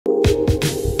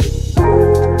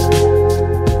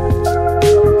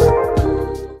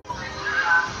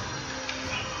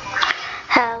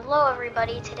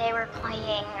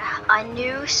my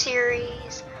new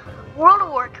series, World of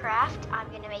Warcraft.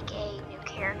 I'm gonna make a new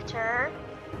character.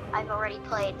 I've already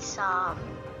played some.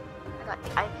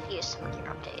 I've used some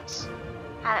gear updates.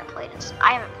 I haven't played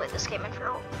this game in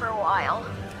for a while.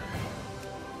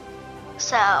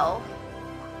 So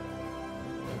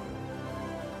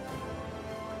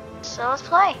let's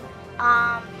play.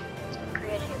 Let's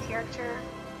create a new character.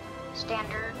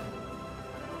 Standard.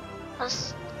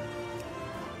 Let's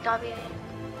W.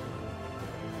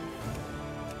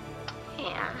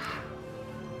 And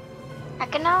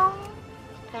Econo,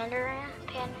 Pandarian,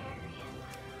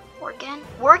 Worgen.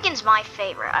 Worgen's my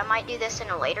favorite. I might do this in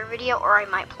a later video, or I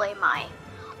might play my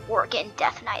Worgen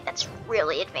Death Knight that's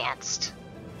really advanced.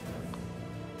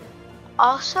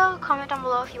 Also, comment down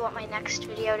below if you want my next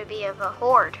video to be of a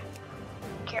Horde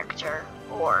character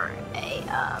or a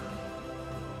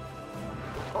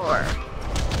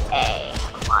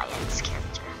Alliance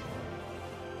character.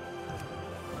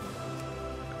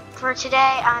 For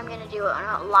today, I'm gonna do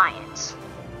an Alliance.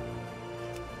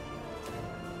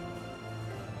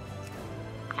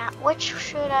 Which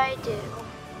should I do?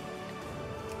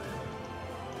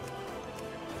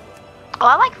 Oh,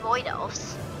 I like Void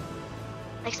Elves.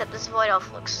 Except this Void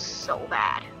Elf looks so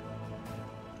bad.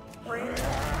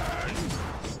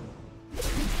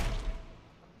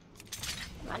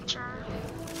 Adventure.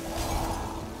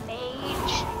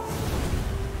 Mage.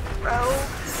 Rogue.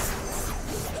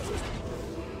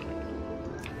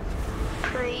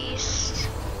 Priest.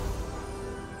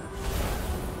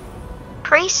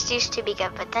 Priest used to be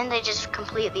good, but then they just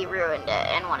completely ruined it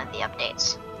in one of the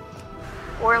updates.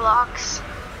 Warlocks.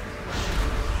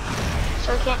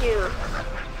 So we can't do.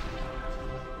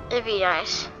 It'd be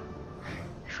nice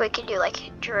if we could do like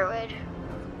Druid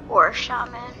or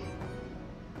Shaman.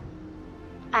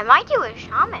 I might do a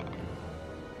Shaman.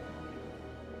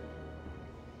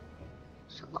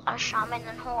 There's a lot of Shaman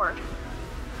and Horde.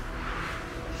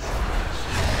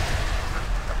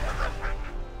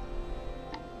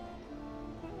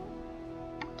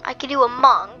 I could do a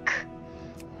monk.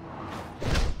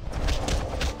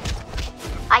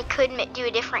 I could do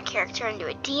a different character and do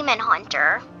a demon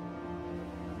hunter.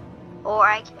 Or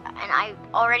I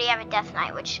already have a Death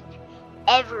Knight, which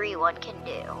everyone can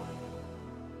do.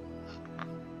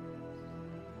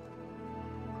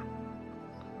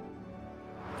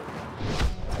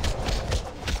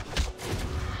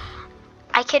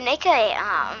 I could make a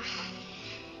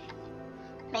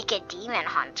demon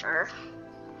hunter.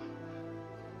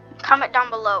 Comment down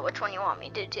below which one you want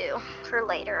me to do for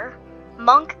later.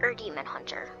 Monk or demon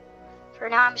hunter. For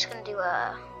now, I'm just gonna do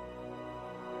a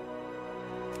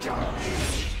demon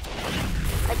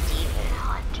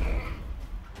hunter.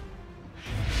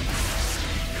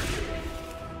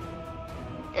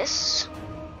 This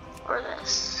or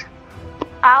this.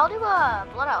 I'll do a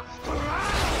blood elf.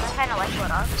 I kind of like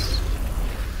blood elves.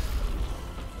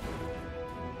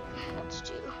 Let's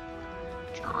do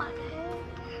John.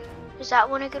 Is that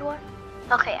one a good one?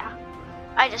 Okay, yeah.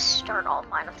 I just start all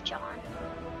mine with John.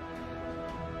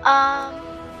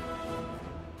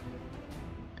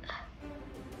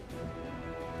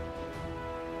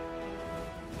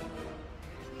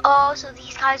 Oh, so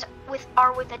these guys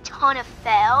are with a ton of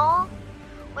fel?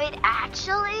 Wait,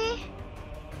 actually?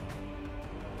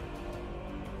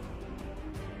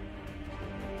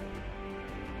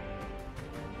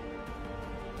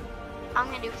 I'm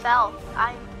gonna do fel.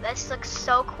 This looks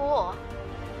so cool.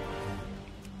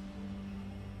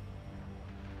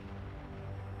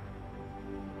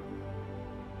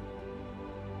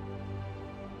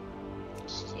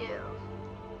 Let's do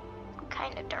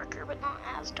kind of darker, but not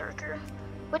as darker.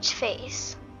 Which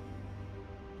face?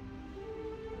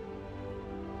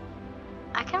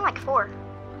 I kind of like 4.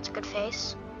 That's a good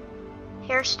face.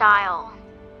 Hairstyle.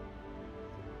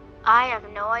 I have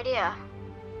no idea.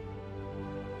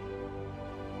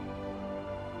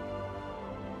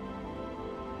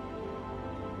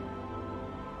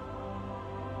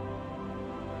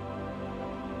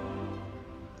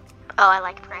 Oh, I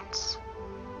like Prince.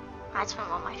 That's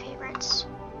one of my favorites.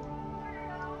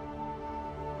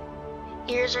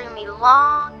 Ears are gonna be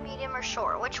long, medium, or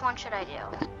short. Which one should I do?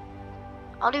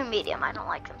 I'll do medium. I don't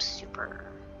like them super.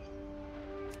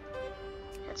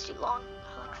 Let's do long.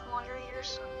 I like the longer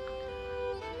ears.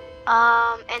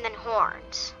 And then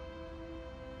horns.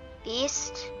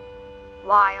 Beast,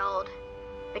 wild,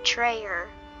 betrayer,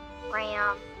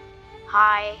 ram,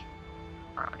 high,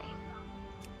 brony.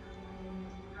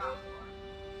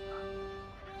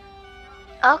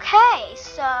 Okay,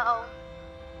 so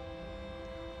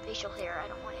facial hair. I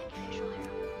don't want any facial hair.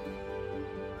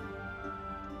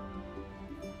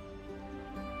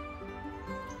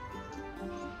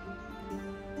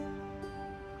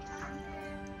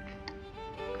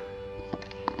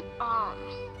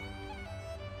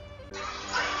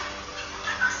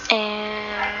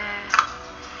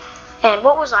 And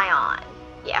what was I on?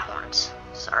 Yeah, horns.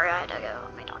 Sorry, I had to go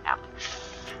let my dog out.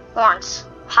 Horns.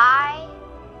 High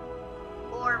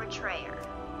or betrayer?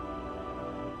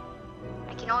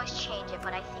 I can always change it,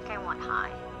 but I think I want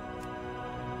high.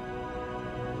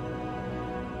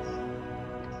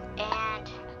 And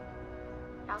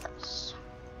now this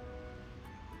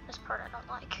part I don't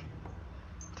like.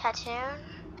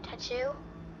 Tattoo,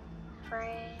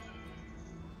 frame,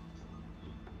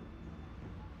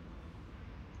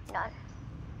 none.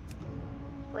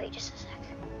 Wait just a sec.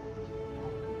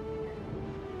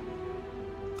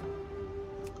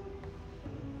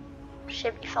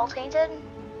 Should be felt tainted.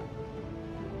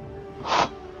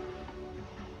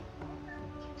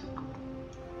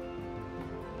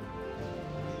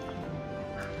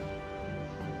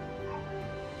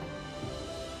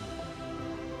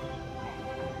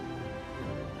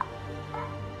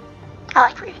 I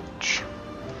like revenge.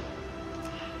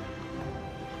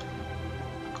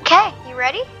 Okay, you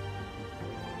ready?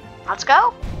 Let's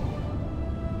go.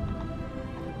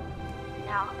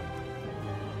 Now,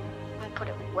 I'm gonna put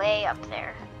it way up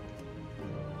there.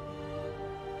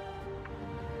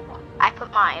 I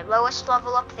put my lowest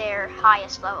level up there,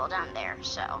 highest level down there,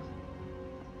 so.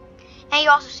 And you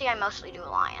also see I mostly do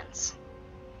alliance.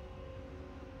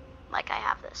 Like I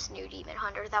have this new demon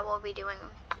hunter that we'll be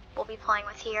playing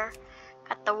with here.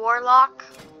 Got the warlock,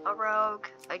 a rogue,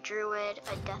 a druid,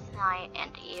 a death knight,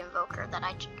 and an invoker that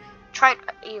I tried.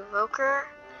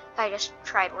 I just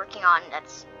tried working on.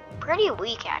 That's pretty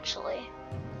weak actually.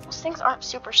 Those things aren't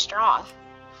super strong,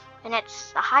 and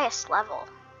it's the highest level.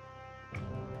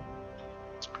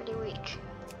 It's pretty weak.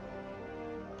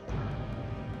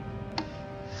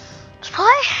 Let's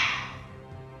play.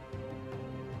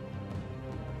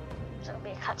 Is it gonna be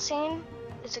a cutscene?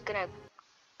 Is it gonna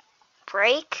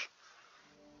break?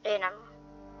 And I'm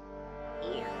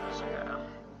years ago.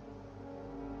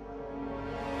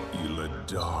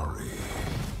 Illidari.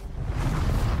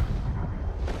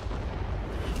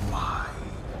 My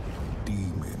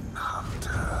demon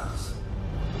hunters.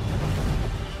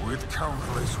 With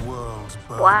countless worlds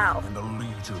burning in the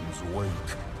Legion's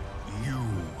wake, you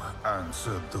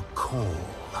answered the call.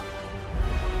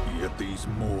 Yet these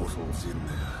mortals in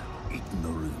their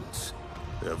ignorance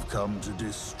have come to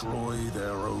destroy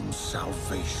their own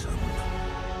salvation.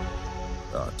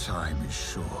 Our time is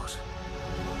short.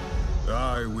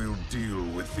 I will deal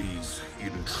with these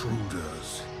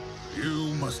intruders.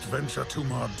 You must venture to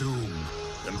Mardoom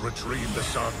and retrieve the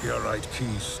Sargerite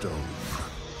keystone.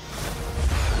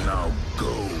 Now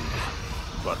go,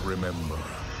 but remember,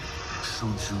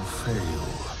 should you fail,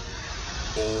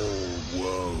 all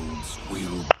worlds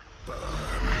will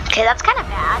burn. Okay, that's kind of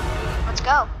bad. Let's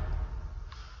go.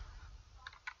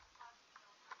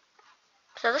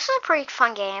 So this is a pretty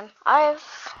fun game.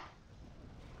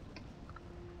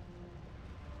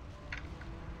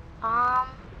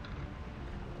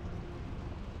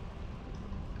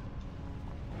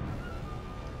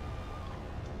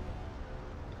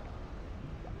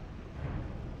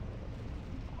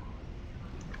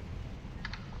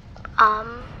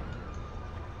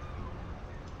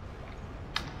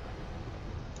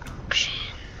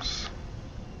 Options.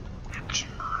 Action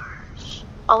bars.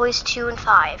 Always 2 and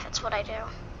 5. That's what I do.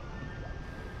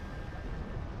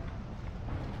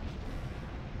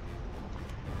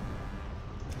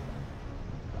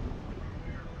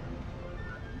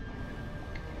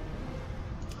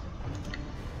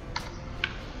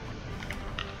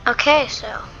 Okay, so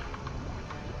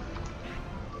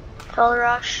Hell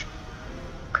Rush,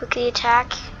 Cookie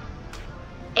Attack,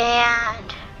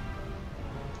 and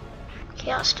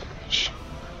Chaos Damage.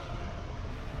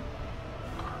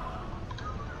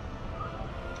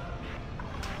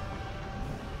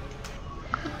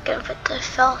 Gonna put the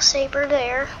Fell Saber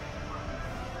there,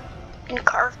 and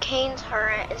Arcane's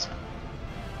Torrent is.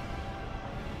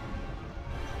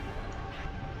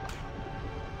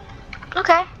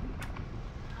 Okay.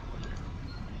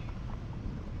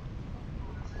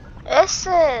 This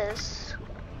is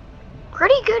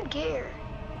pretty good gear.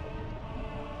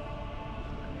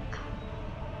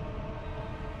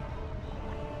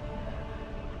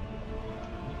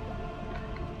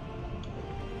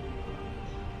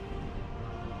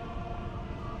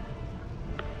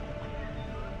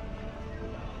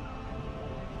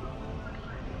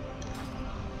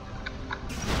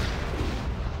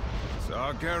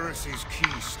 Sargeras's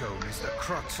keystone is the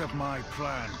crux of my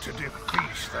plan to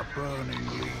defeat the Burning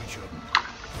Legion.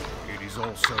 It is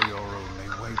also your only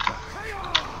way back.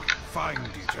 Find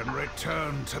it and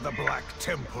return to the Black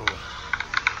Temple.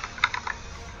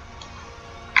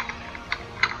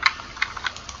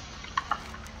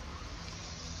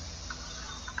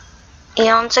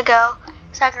 Eons ago,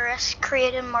 Sagharus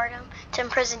created martyrdom to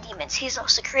imprison demons. He's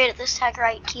also created the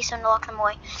Sagharite keystone to lock them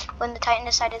away. When the Titan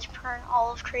decided to burn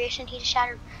all of creation, he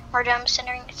shattered martyrdom,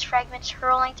 centering its fragments,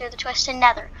 hurling through the twisted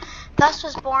nether. Thus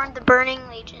was born the Burning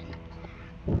Legion.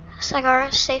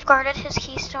 Sagharus safeguarded his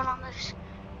keystone on this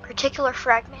particular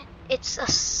fragment. It's a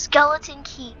skeleton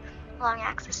key, allowing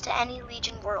access to any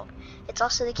Legion world. It's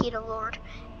also the key to Lord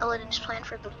Illidan's plan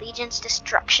for the Legion's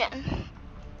destruction.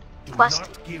 Do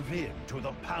not give in to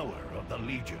the power of the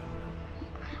Legion.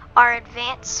 Our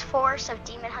advanced force of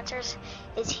demon hunters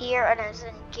is here and has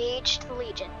engaged the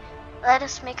Legion. Let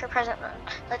us make her present.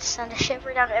 Let us send a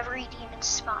shiver down every demon's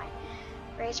spine.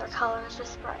 Raise our colors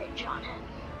with pride on him.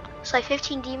 Slay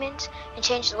 15 demons and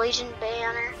change the Legion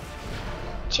banner.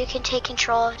 You can take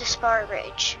control of the Spar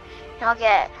Ridge. And I'll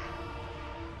get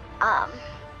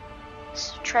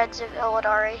Treads of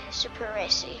Illidari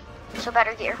Supremacy. So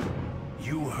better gear.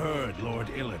 You heard Lord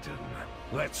Illidan.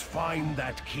 Let's find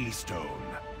that keystone.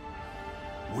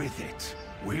 With it,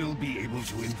 we'll be able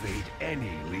to invade any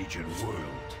Legion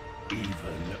world,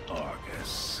 even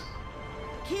Argus.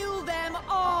 Kill them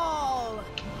all!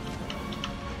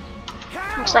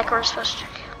 Looks like we're supposed to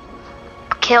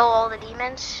kill all the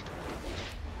demons.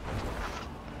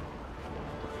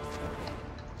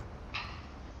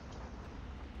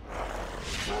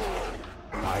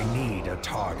 I need a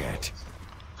target.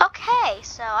 Okay,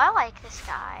 so I like this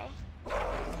guy.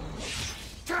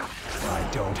 I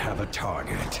don't have a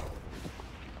target.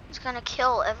 He's gonna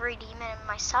kill every demon in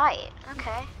my sight.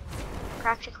 Okay.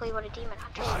 Practically what a demon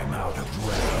hunter is. I'm out of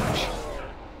range.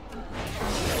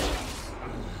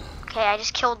 Okay, I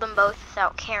just killed them both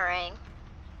without caring.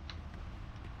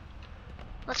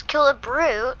 Let's kill the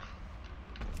brute.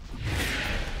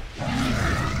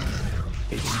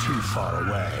 It's too far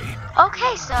away.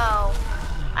 Okay, so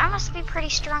I must be pretty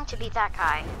strong to beat that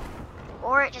guy.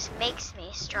 Or it just makes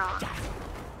me strong.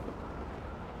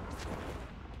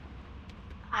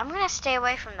 I'm gonna stay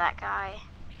away from that guy.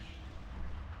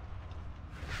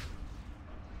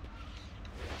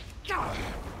 Ha!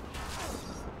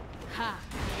 I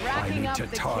Racking need up to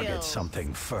the target kills.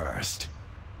 something first.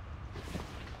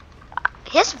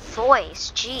 His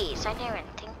voice, jeez, I didn't even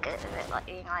think of it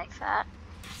being like that.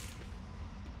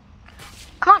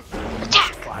 Come on,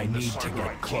 attack! I need to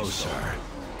get closer.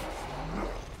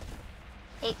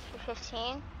 8 through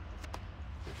 15.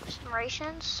 Some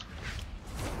rations.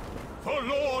 For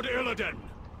Lord Illidan!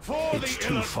 For it's the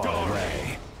too far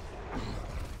away.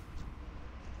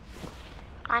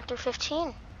 9 through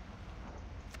 15.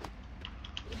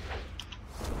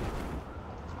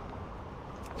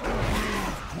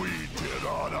 Queen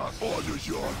Tirana orders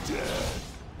your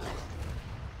death.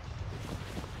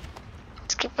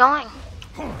 Let's keep going.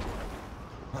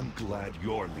 I'm glad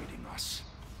you're leading us.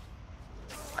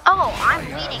 Oh, I'm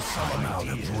leading. I'm out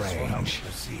of range.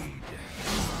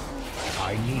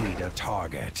 I need a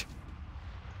target.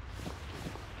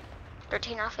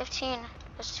 13 out of 15.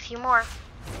 Just a few more.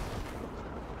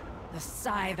 The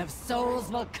Scythe of Souls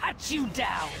will cut you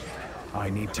down. I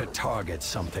need to target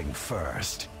something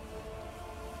first.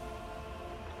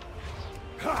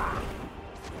 I'll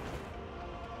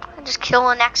just kill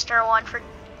an extra one for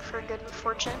good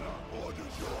fortune.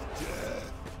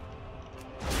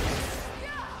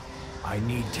 I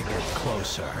need to get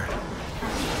closer.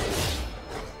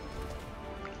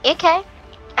 Okay.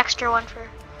 Extra one for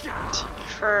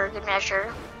good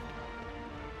measure.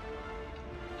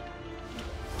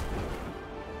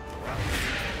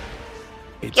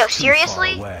 It's Yo, too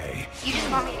seriously? far away. You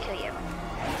just want me to kill you?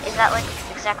 Is that like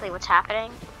exactly what's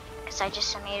happening? Because I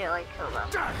just immediately killed them.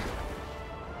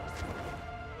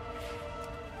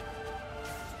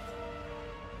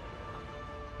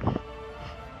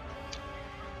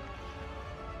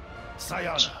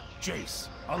 Sayana, Jace,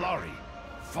 Alari,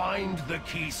 find the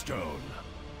keystone.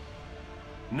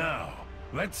 Now,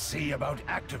 let's see about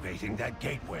activating that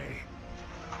gateway.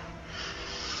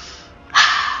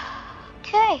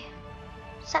 Okay.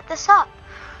 Set this up.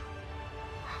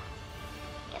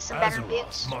 Get some better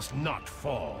boots. Azeroth must not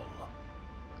fall.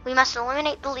 We must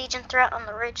eliminate the Legion threat on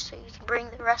the ridge so you can bring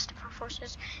the rest of our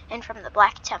forces in from the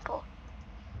Black Temple.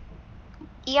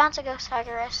 Eons ago,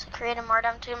 Sagharus created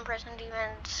martyrdom to imprison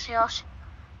demons.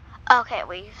 Okay,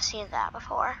 we've seen that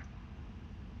before.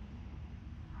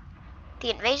 The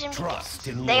invasion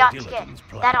begins.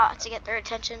 That ought to get their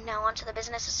attention. Now onto the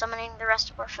business of summoning the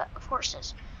rest of our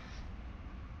forces.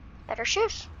 Better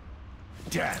shoes.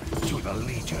 Death to the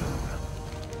Legion.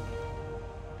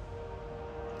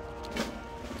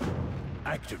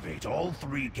 Activate all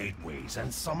 3 gateways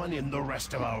and summon in the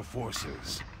rest of our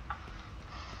forces.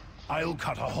 I'll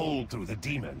cut a hole through the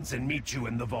demons and meet you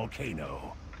in the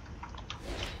volcano.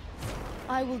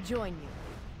 I will join you.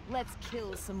 Let's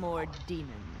kill some more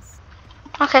demons.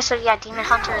 Okay, so yeah, demon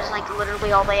hunter is like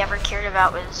literally all they ever cared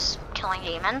about was killing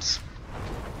demons.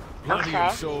 Plenty Okay.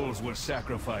 of souls were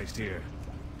sacrificed here.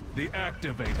 The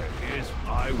activator is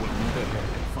I will move ahead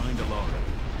and find Alara.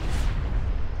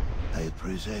 I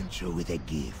present you with a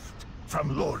gift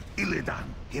from Lord Illidan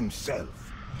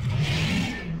himself.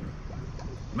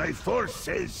 My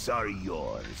forces are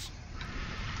yours.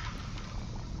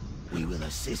 We will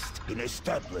assist in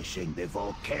establishing the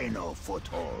volcano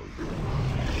foothold.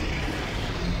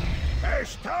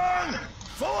 Ashton,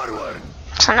 forward!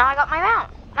 So now I got my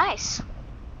mount. Nice.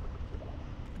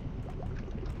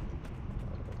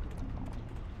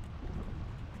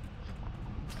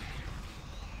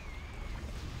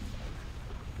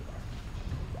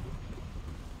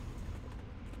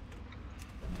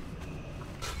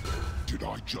 Did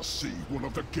I just see one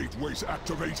of the gateways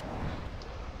activate?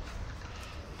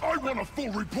 I want a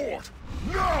full report!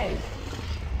 Now!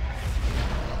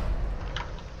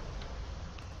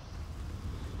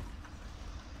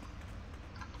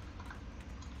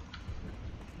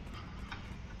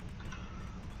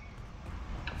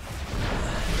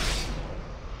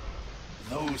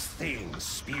 Those things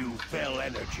spew fell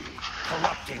energy,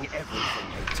 corrupting everything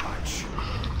they touch.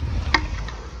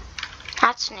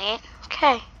 That's neat.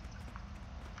 Okay.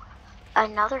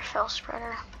 Another fell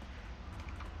spreader.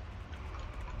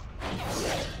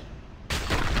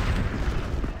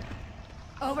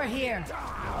 Over here.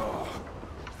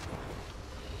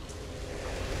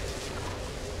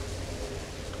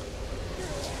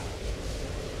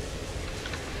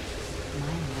 My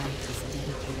light is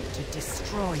dedicated to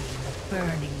destroying the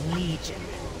Burning Legion.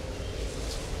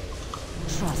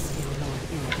 Trust in Lord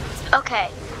Illidan. Okay,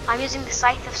 I'm using the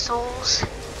Scythe of Souls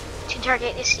to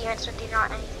interrogate these demons, but they do not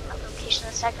know anything about the location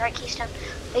of the Sacrifice Keystone.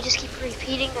 They just keep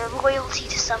repeating their loyalty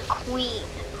to some queen.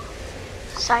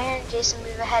 Cyan and Jason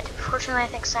move ahead. Fortunately, I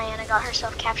think Cyanna got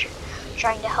herself captured,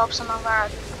 trying to help some of our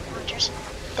hunters.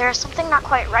 There is something not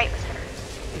quite right with her.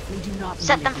 If we do not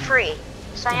Set them leave, free.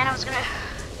 Cyanna was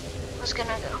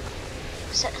gonna go.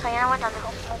 Cyanna went down the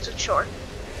Molten Shore.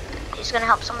 She's gonna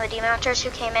help some of the demon hunters who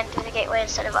came in through the gateway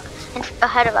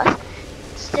ahead of us.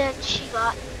 Instead, she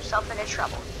got herself into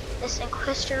trouble. This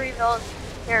Inquisitor revealed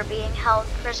they were being held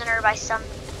prisoner by some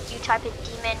new type of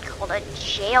demon called a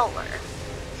jailer.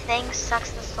 Thing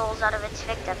sucks the souls out of its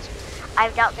victims. I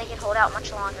doubt they can hold out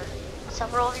much longer.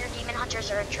 Several of your demon hunters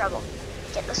are in trouble.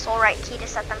 Get the soul right key to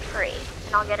set them free,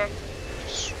 and I'll get a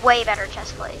way better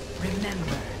chest plate.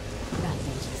 remember,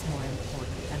 nothing is more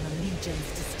important than the Legion's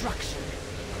destruction.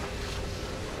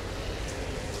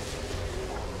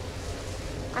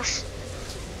 This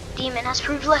demon has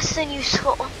proved less than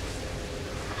useful.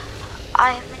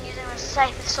 I have been using the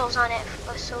Scythe of Souls on it,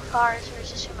 but so far as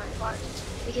resisting my part.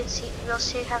 We'll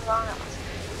see how long it lasts.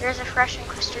 There is a fresh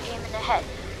Inquisitor demon ahead.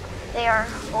 They are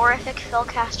horrific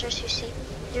spellcasters who see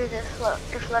through the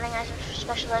floating eyes and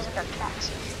specialize in attacks.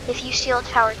 If you steal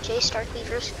its power, J Star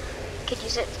Cleavers could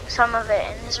use some of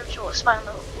it in his ritual to spy on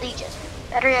the Legion.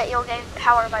 Better yet, you'll gain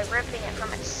power by ripping it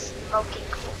from its smoking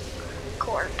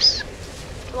corpse.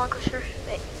 The Inquisitor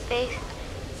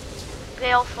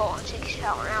baleful and takes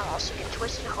power, and I'll also get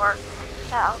Twisted Heart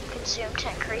that I'll consume to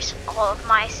increase all of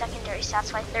my secondary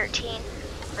stats by 13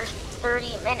 for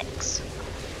 30 minutes.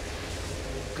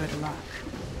 Good luck.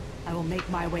 I will make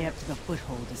my way up to the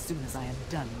foothold as soon as I am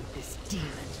done with this demon.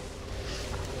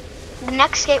 The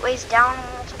next gateways down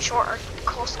on Molten Shore. Our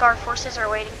Coalscar forces are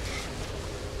waiting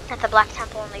at the Black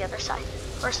Temple on the other side.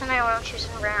 Personally, I won't choose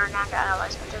and rare Naga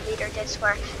allies, but their leader did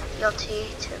swear fealty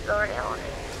to Lord Illidan.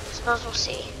 Suppose we'll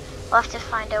see. We'll have to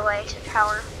find a way to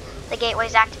power the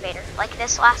gateway's activator. Like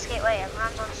this last gateway, it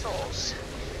runs on souls.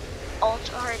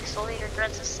 Altar the soul leader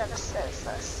grants us says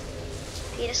this.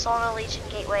 Feed a soul in the Legion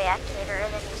gateway activator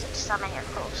and then use it to summon your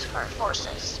Coalscar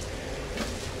forces.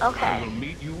 I Okay. will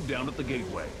meet you down at the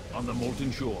gateway on the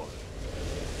Molten Shore.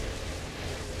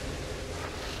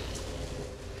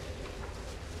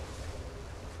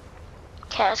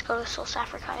 Okay, let's go to Soul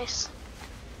Sacrifice.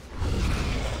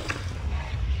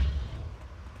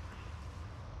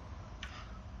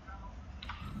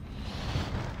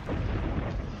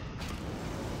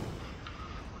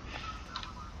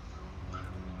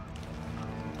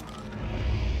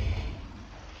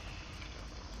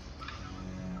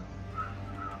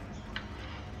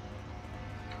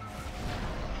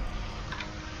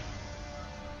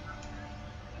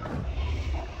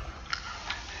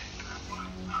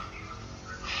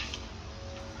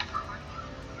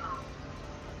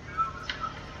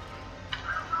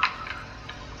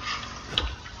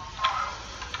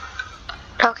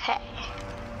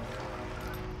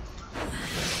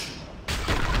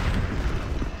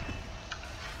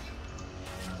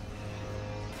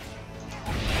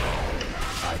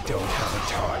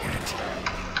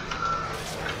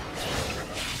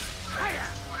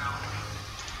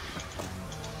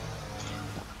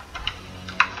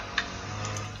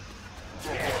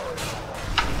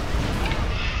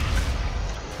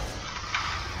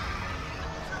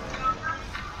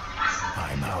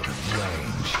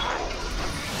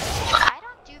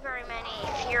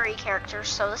 Fury character,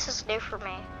 so this is new for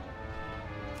me.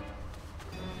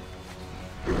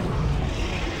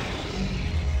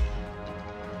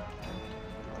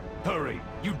 Hurry!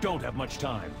 You don't have much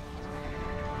time.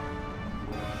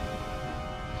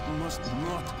 Must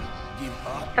not give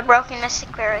up. The broken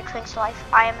mystic cleric clings to life.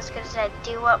 I am as good as dead.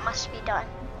 Do what must be done.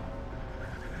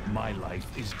 My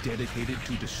life is dedicated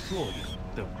to destroying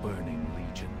the Burning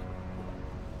Legion.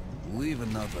 Live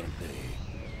another day.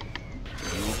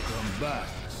 You'll come back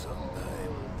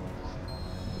sometime.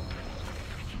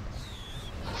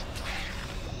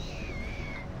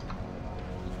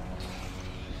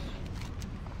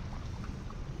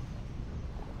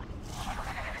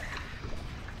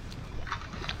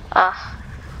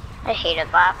 I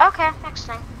hated that. Okay, next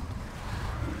thing.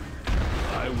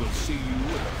 I will see you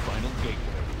at the final gateway.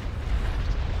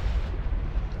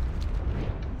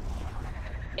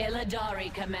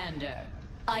 Illidari Commander,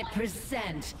 I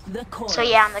present the Chorus So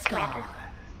yeah, I'm the Star. commander.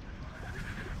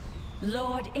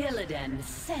 Lord Illidan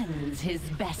sends his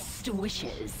best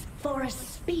wishes for a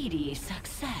speedy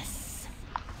success.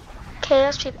 Okay,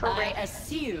 those people are I right.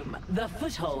 assume the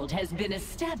foothold has been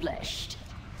established.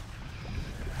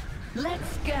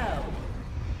 Let's go.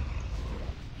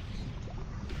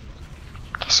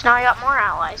 Okay, so now I got more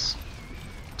allies.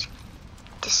 To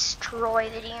destroy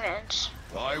the demons.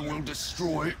 I will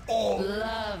destroy all.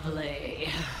 Lovely.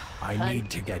 I need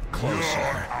to get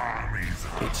closer.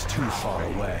 It's too far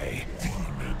away.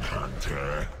 Demon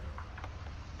Hunter.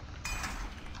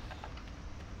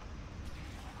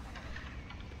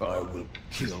 I will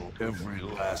kill every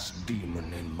last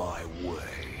demon in my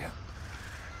way.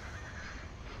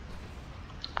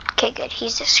 Okay, good.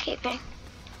 He's escaping.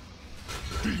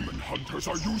 Demon hunters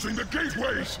are using the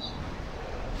gateways!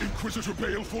 Inquisitor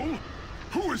Baleful?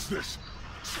 Who is this?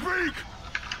 Speak!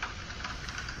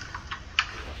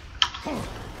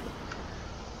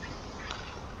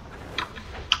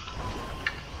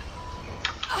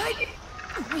 I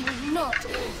will not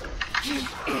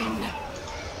give in.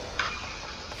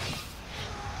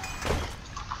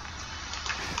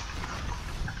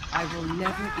 I will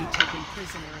never be taken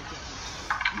prisoner again.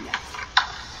 Never.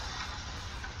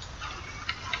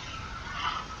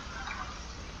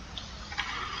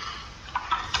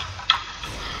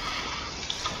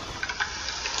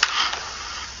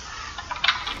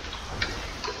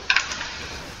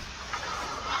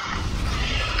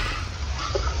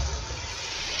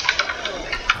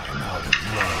 I'm out of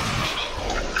range.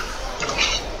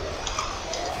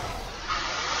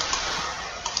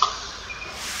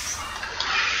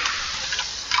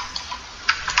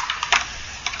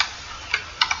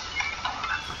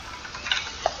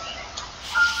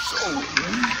 So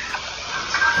weak.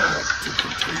 Hard to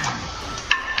contain.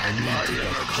 I need to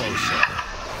get closer.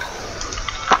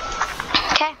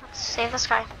 Okay, let's save this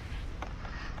guy.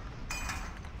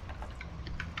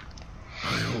 I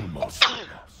almost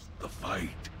lost the fight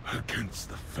against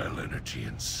the fell energy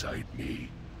inside me.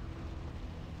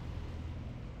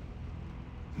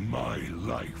 My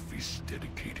life is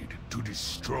dedicated to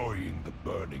destroying the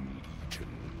Burning Legion.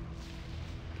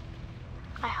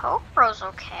 I hope Bro's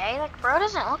okay. Like, Bro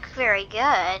doesn't look very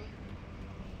good.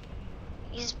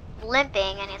 He's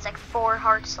limping and he's like 4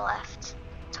 hearts left.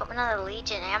 Let's hope another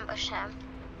Legion ambush him.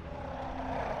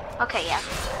 Okay, yeah.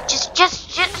 Just.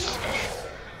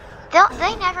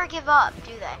 They never give up,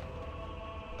 do they?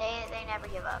 They never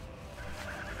give up.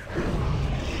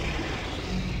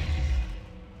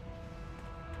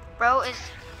 Bro is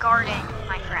guarding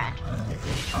my friend.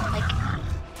 Like,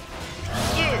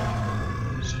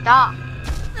 dude, stop.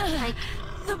 Like,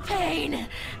 The pain.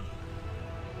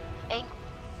 hey.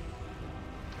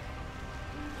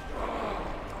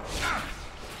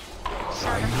 So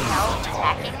the hell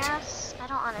attacking us? I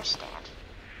don't understand.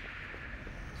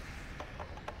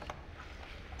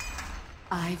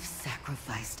 I've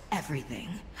sacrificed everything.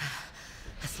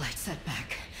 A slight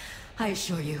setback. I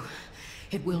assure you,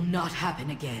 it will not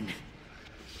happen again.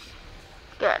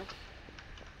 Good.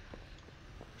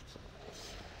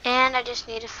 And I just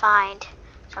need to find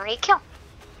somebody to kill.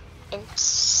 And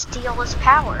steal his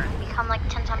power. Become like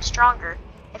 10 times stronger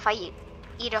if I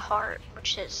eat a heart,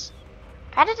 which is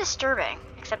kind of disturbing,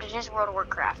 except it is World of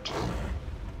Warcraft.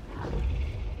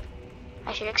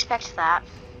 I should expect that.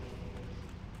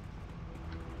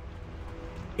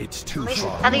 It's too At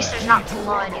far least there's away. not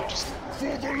blood. You just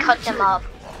cut them up.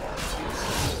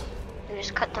 You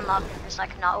just cut them up and there's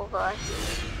like no blood.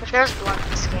 If there's blood in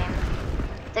this game,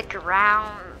 the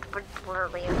ground would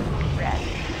literally be red.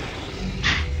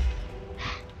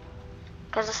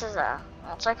 Because this is a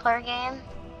multiplayer game,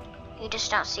 you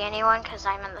just don't see anyone because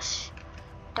I'm in the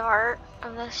start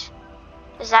of this.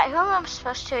 Is that who I'm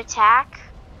supposed to attack?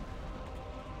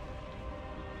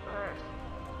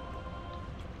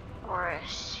 Or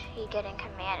is he getting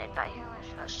commanded by who I'm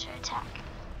supposed to attack?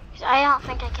 Because I don't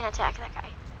think I can attack that guy.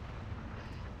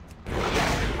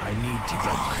 I need to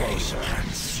get closer.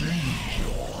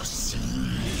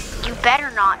 You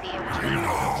better not be able to.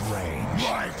 Range.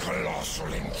 My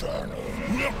colossal infernal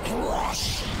will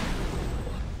crush.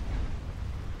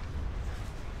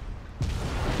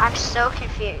 I'm so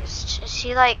confused. Is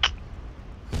he like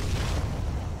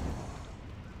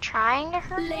trying to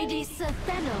hurt me? Lady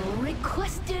Satheno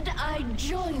requested I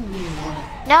join you.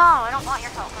 No, I don't want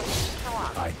your help. Come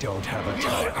on. I don't have a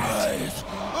target. Eyes!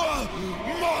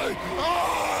 My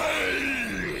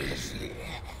eyes!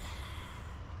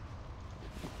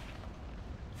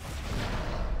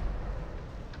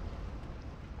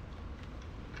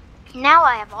 Now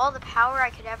I have all the power I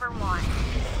could ever want.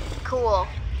 Cool.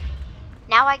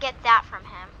 Now I get that from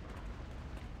him.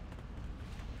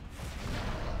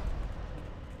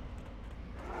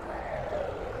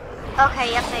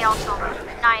 Okay, yep, they all saw me.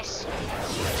 Nice.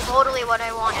 Totally what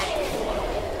I wanted.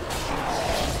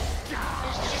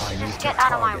 Just get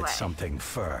out of my way. Something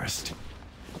first.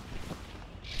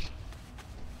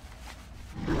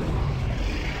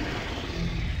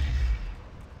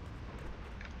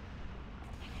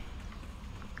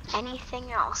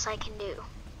 Anything else I can do?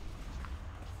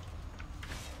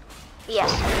 Yes,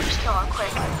 just kill him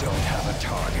quick. I don't have a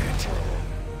target.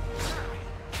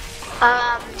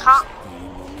 Top.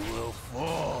 Will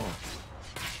fall.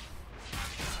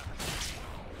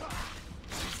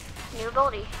 New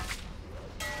ability.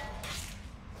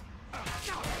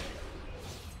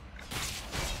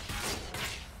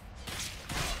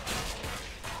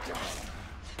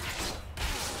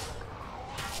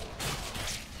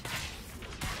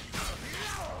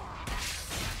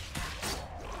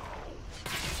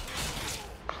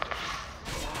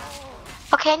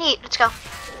 Okay, neat. Let's go.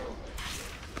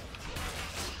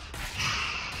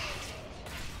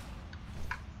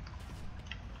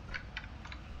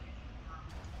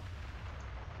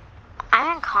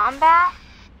 I'm in combat?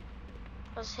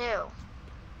 With who?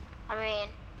 I mean,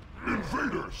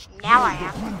 Invaders! now I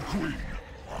am. Blue Queen!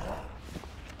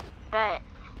 But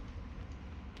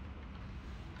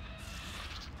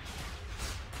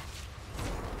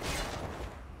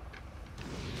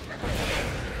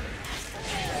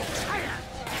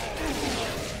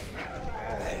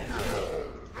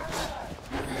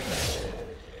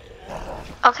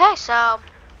okay, so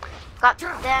got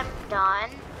them done.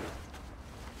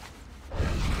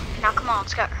 Now come on,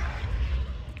 let's go.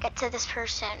 Get to this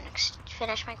person,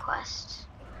 finish my quest.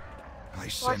 I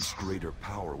sense greater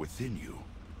power within you.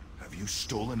 Have you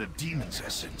stolen a demon's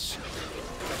essence?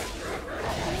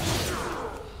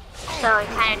 So I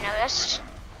kind of noticed.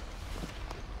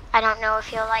 I don't know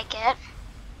if you'll like it.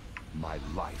 My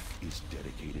life is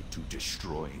dedicated to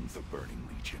destroying the Burning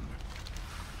Legion.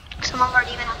 Some of our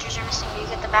demon hunters are missing. Do you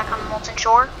get them back on the molten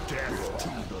shore? Death to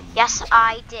the Yes,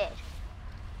 I did.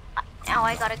 Now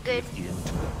I got a good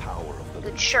into the power of the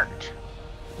good shirt.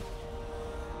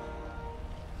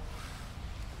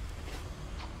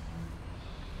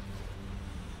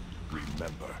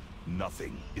 Remember,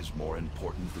 nothing is more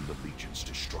important than the Legion's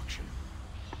destruction.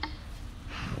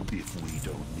 If we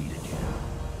don't meet again,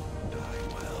 die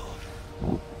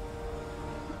well.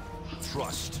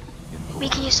 Trust in We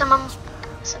can use some of them.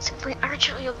 Since complete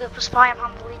archery, you'll be able to spy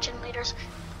upon the Legion leaders.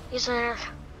 Use their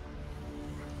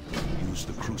use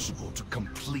the Crucible to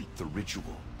complete the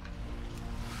ritual.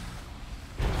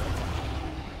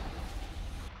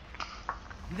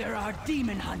 There are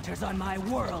demon hunters on my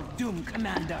world, Doom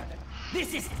Commander.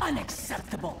 This is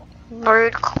unacceptable.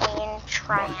 Brood Queen My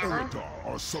Triana. Eldar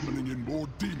are summoning in more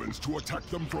demons to attack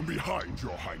them from behind,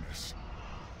 Your Highness.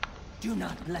 Do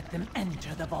not let them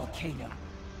enter the volcano.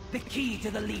 The key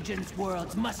to the Legion's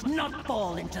worlds must not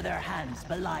fall into their hands,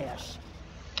 Beliash.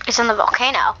 It's in the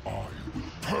volcano. I will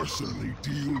personally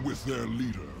deal with their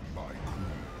leader, my queen.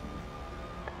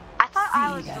 I thought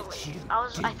I was See the that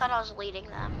lead. you I thought I was leading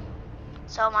them.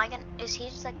 So am I gonna? Is he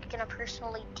just like gonna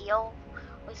personally deal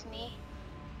with me?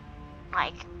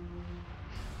 Like,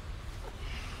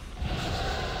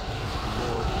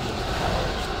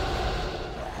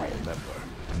 Remember,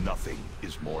 nothing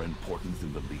is more important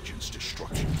than the Legion's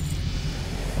destruction.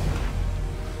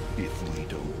 If we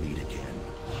don't meet again,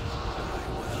 I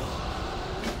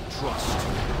will. Trust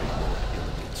in Lord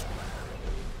Illidan's plan.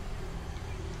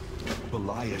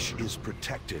 Beliash is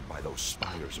protected by those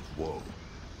spires of woe.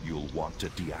 You'll want to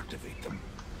deactivate them.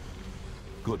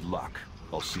 Good luck.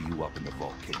 I'll see you up in the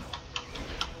volcano.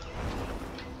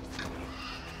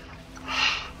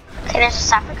 okay, there's a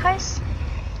sacrifice.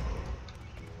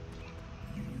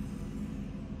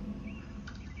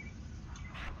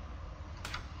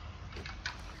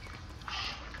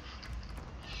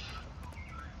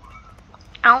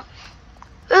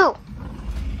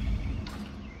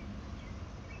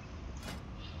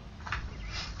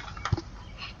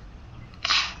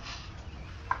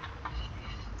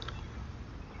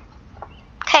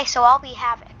 Okay, so I'll be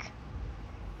Havoc.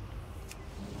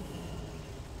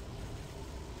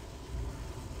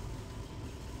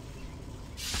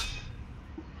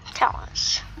 Tell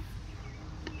us.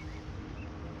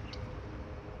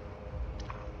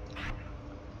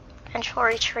 Eventual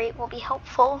retreat will be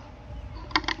helpful.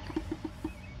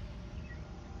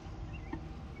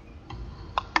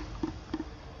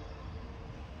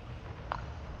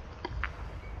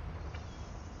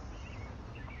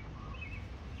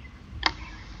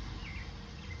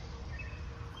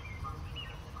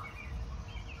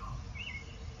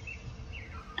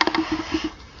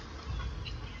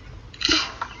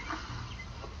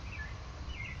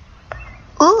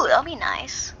 Ooh, that'll be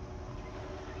nice.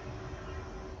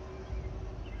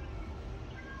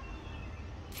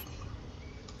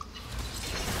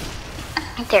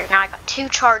 There, now I got 2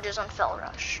 charges on Fell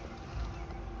Rush.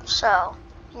 So,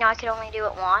 I can only do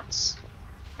it once.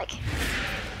 Like,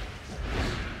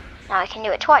 now I can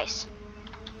do it twice.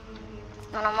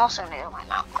 And I'm also gonna do my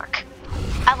mount work.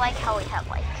 I like how we have,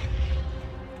 like,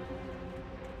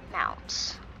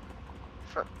 mounts.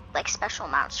 For, like, special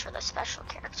mounts for the special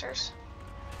characters.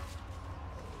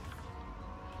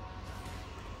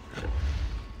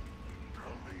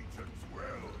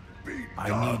 I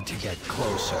need to get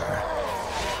closer.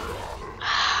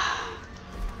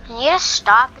 You need to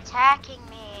stop attacking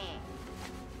me.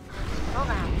 Hold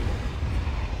on.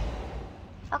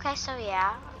 Okay, so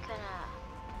yeah, I'm gonna...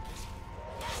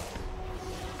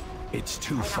 It's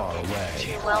too far away.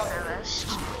 Too well nervous.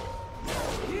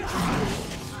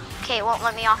 Okay, it won't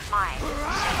let me off mine.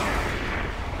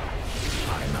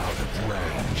 I'm out of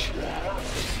range.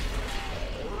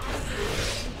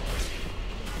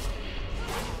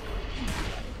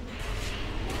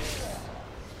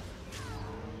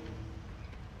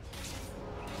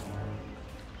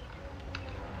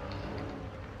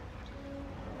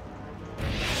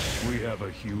 We have a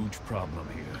huge problem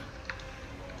here.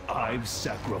 I've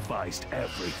sacrificed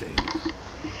everything.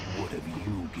 What have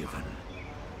you given?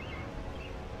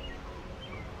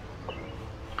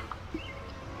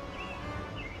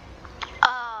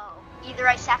 Oh, either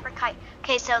I sacrifice...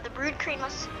 Okay, so the Brood Queen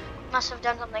must have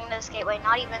done something to this gateway.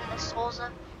 Not even the souls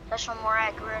of Special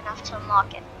Morag were enough to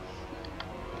unlock it.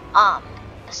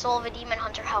 The soul of a demon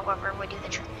hunter, however, would do the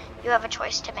trick. You have a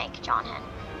choice to make, John Hen.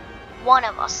 One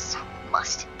of us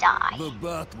must die. The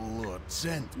Battle Lord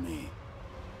sent me.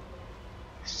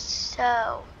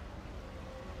 So,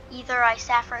 either I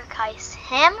sacrifice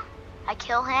him, I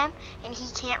kill him, and he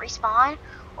can't respawn,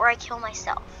 or I kill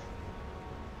myself.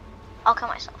 I'll kill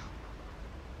myself.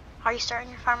 Are you certain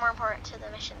you're far more important to the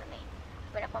mission than me?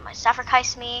 I'm gonna put my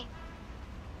sacrifice me,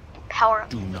 and power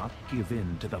Do not give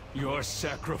in to the... Your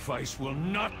sacrifice will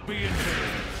not be in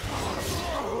vain.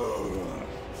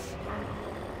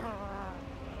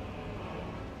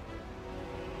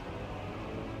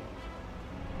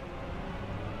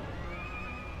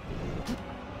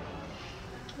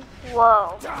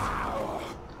 Whoa.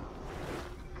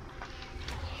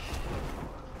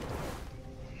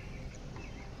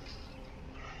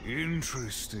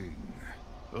 Interesting.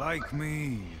 Like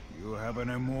me, you have an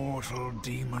immortal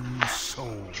demon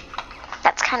soul.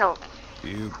 That's kind of...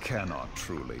 You cannot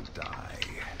truly die.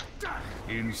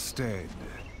 Instead,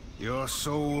 your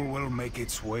soul will make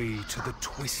its way to the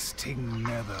twisting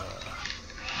nether.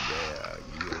 There,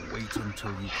 you'll wait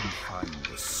until you can find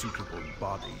a suitable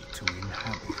body to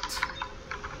inhabit.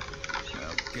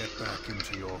 Now get back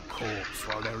into your corpse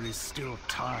while there is still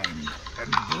time,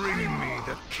 and bring me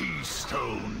the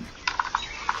keystone.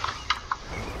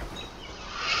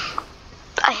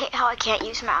 I hate how I can't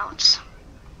use mounts.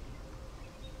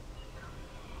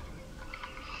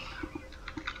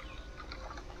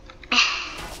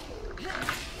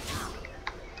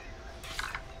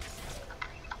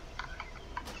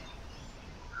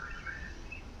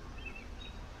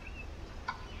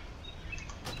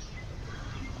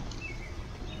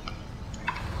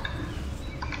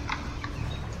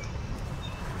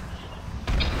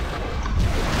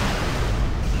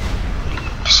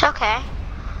 It's okay.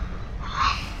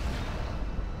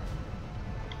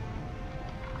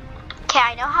 Okay,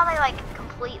 I know how they like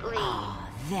completely... Ah,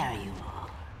 there you are.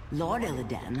 Lord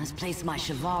Illidan has placed my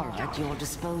Shavara at your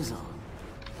disposal.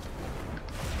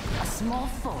 A small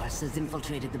force has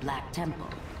infiltrated the Black Temple,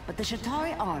 but the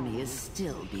Shatari army is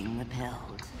still being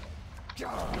repelled.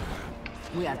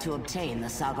 We are to obtain the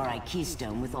Sagarai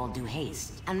Keystone with all due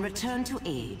haste, and return to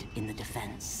aid in the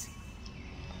defense.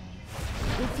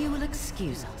 If you will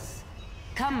excuse us.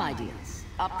 Come, my dears,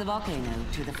 up the volcano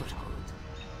to the foothold.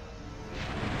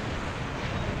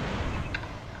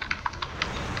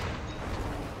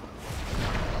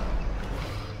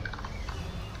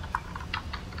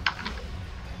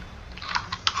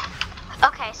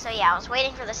 So yeah, I was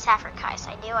waiting for the sacrifice.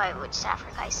 I knew I would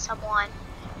sacrifice someone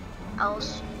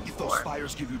else. If those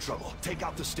fires give you trouble, take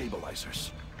out the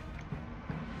stabilizers.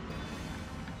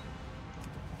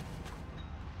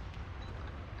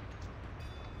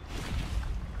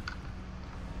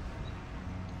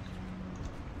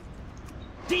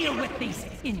 Deal with these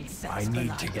insects. I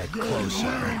need to get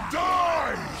closer.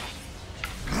 Die!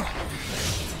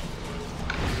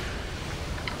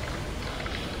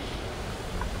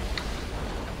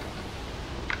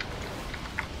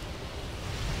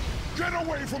 Get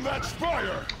away from that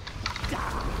spire! You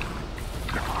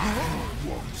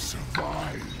won't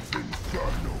survive,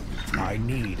 Inferno. I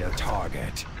need a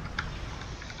target.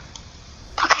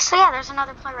 Okay, so yeah, there's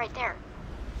another play right there.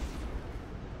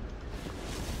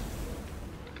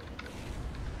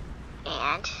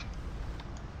 And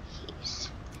he's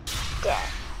dead.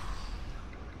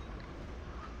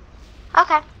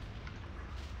 Okay.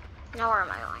 Now where am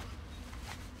I going?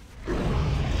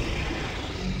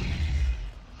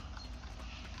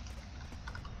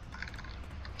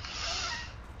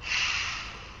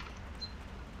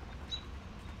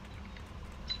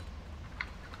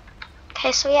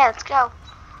 Okay, so yeah, let's go.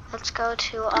 Let's go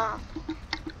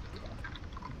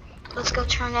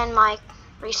turn in my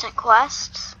recent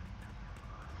quests.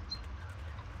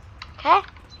 Okay.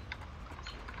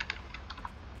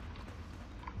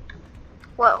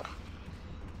 Whoa.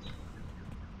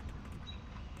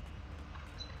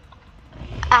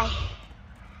 I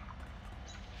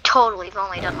totally have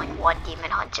only done like one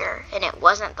demon hunter, and it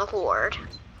wasn't the horde.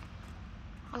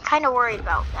 I'm kind of worried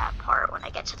about that part when I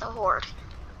get to the horde.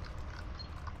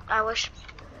 I wish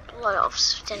blood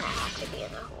elves didn't have to be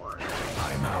in the horde.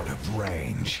 I'm out of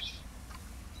range.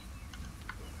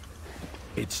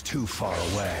 It's too far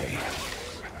away.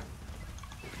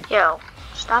 Yo,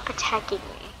 stop attacking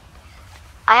me.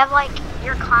 I have like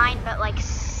your kind, but like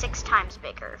 6 times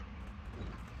bigger.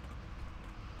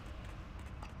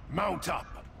 Mount up.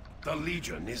 The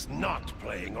Legion is not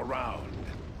playing around.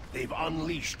 They've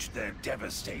unleashed their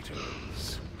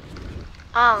devastators.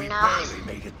 Oh We no. barely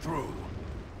made it through.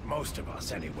 Most of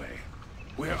us, anyway.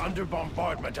 We're under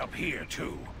bombardment up here,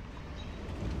 too.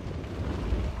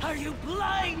 Are you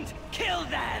blind? Kill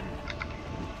them!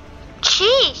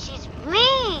 Gee, she's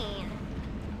mean.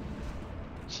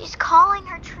 She's calling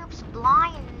her troops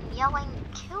blind and yelling,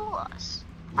 kill us.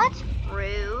 That's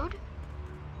rude.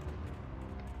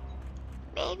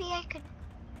 Maybe I could...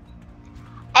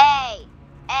 Hey!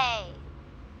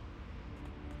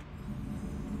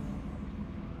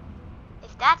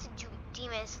 If that's a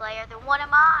demon slayer, then what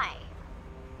am I?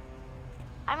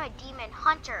 I'm a demon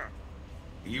hunter.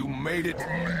 You made it. If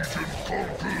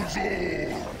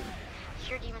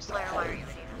you're a demon slayer, why are you here?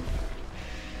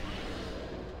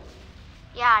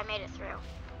 Yeah, I made it through.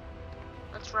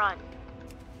 Let's run.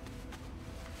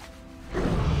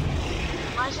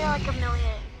 Why is there like a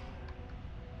million?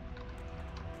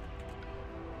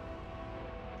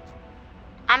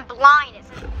 I'm blind. It's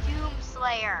a doom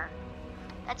slayer.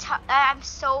 That's how. I'm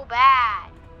so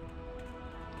bad.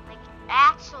 Like,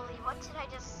 actually, what did I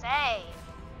just say?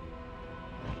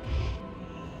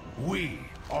 We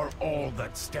are all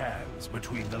that stands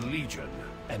between the Legion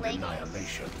and Ladies.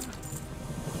 annihilation.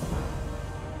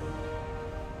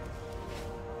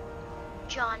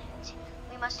 John,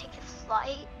 we must take the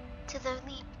fight to the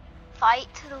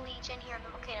Legion here in the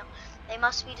volcano. They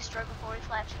must be destroyed before we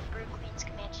fly up to the Brood Queen's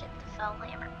command ship, the Fell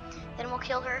Hammer. Then we'll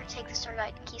kill her, take the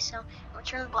Starlight Keystone, and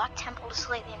return to the Black Temple to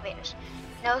slay the invaders.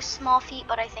 No small feat,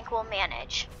 but I think we'll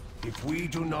manage. If we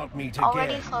do not meet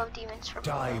Already again, flow demons from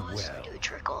die below us well. do a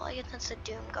trickle. I guess that's the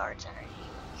Doom Guard's energy.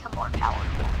 Become more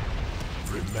powerful.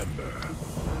 remember,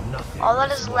 nothing All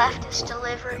that is left is more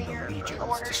deliver than the your Legion's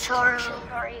orders to our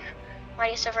destruction.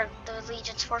 mightiest ever. The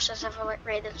Legion's forces have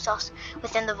arrayed themselves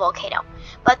within the volcano,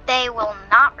 but they will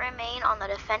not remain on the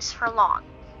defense for long.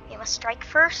 We must strike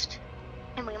first,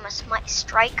 and we must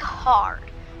strike hard.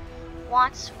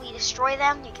 Once we destroy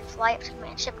them, you can fly up to the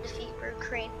command ship, defeat Brood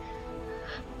Queen,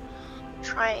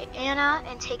 Triana,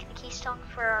 and take the keystone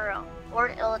for our own.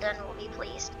 Lord Illidan will be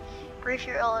pleased. Brief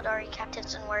your Illidari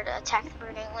captains on where to attack the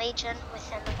Brooding Legion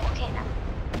within the volcano.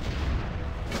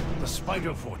 The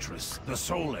Spider Fortress, the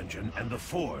Soul Engine, and the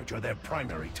Forge are their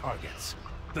primary targets.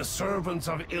 The servants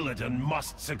of Illidan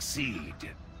must succeed.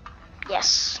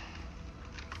 Yes.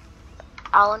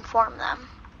 I'll inform them.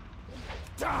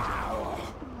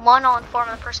 One, I'll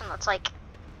inform the person that's like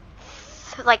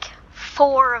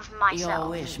 4 of myself. Your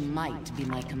wish might be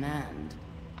my command.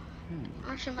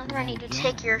 Mother, I need to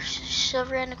take your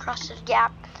sovereign across the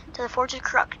gap to the Forge of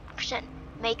Corruption.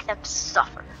 Make them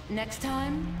suffer. Next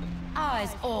time,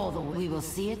 eyes all the way. We will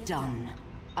see it done.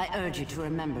 I urge you to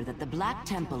remember that the Black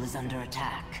Temple is under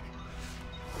attack.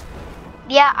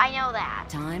 Yeah, I know that.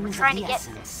 Time is of trying the to get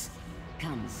essence.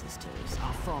 Come, sisters.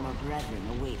 Our former brethren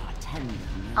await our tender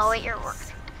Oh, wait, your mercies.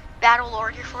 work. Battle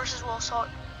Lord, your forces will assault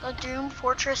the doomed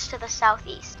fortress to the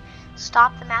southeast.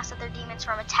 Stop the mass of their demons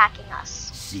from attacking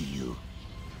us. See you.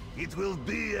 It will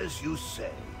be as you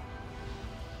say.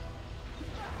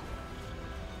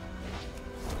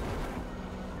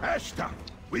 Ashta,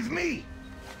 with me!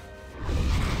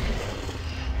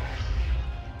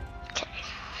 Okay,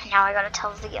 now I gotta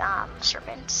tell the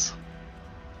serpents.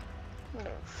 Move.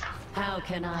 How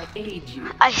can I aid you?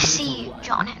 I see you,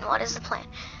 Jonathan. What is the plan?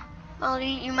 Well,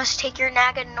 you must take your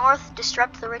Naga north,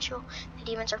 disrupt the ritual the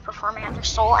demons are performing at their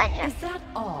soul engine. Is that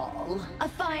all? A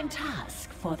fine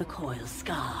task for the Coil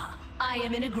Scar. I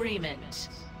am in agreement.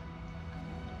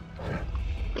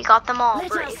 We got them all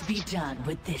Let us briefed. be done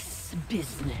with this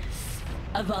business.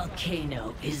 A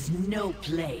volcano is no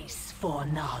place for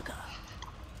Naga.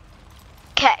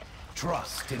 Okay,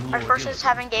 Trust in our Lord forces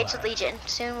have Illidan's engaged the plan. Legion.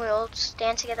 Soon we will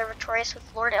stand together victorious with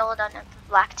Lord Illidan at the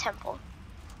Black Temple.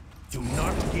 Do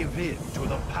not give in to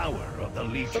the power of the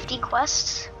Legion. 50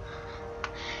 quests.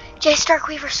 Jay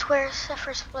Starkweaver swears that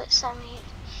for a split second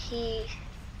he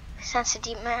sensed a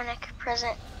demonic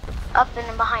presence up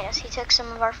and behind us. He took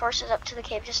some of our forces up to the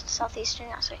cave just southeastern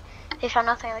us. They found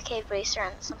nothing in the cave, but he's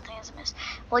certain that something has missed.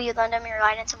 Will you lend him your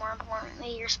guidance and more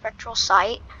importantly, your spectral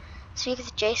sight? Speak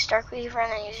with Jay Starkweaver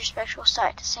and then use your spectral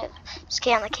sight to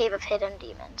scan the cave of hidden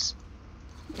demons.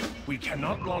 We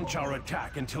cannot launch our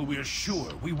attack until we are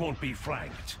sure we won't be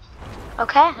flanked.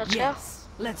 Okay, let's Yes,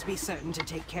 let's be certain to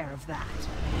take care of that.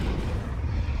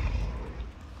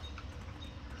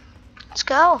 go. Let's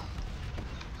go.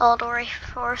 Eldori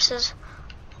forces.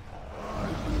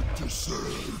 To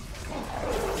serve.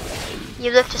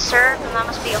 You live to serve, and that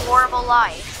must be a horrible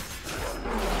life.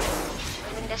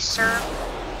 Living to serve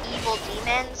evil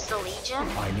demons, the Legion.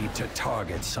 I need to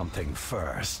target something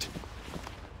first.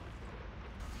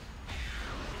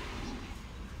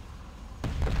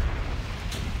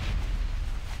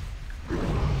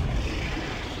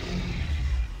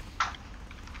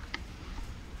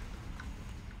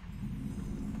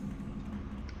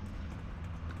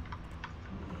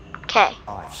 Okay.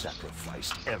 I've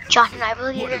sacrificed everything. Jonathan, I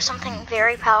believe What there's have something you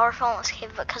very done? powerful in this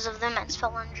cave because of the immense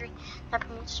fell injury. That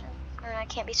permits and I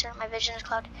can't be certain. My vision is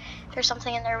clouded. There's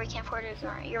something in there we can't afford to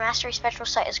ignore. Your mastery spectral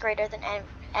sight is greater than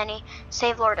any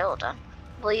save Lord Illidan.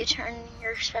 Will you turn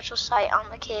your spectral sight on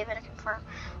the cave and confirm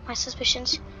my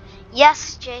suspicions?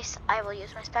 Yes, Jace, I will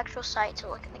use my spectral sight to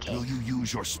look in the cave. Will you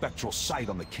use your spectral sight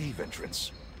on the cave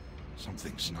entrance?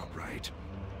 Something's not right.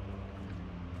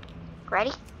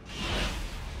 Ready?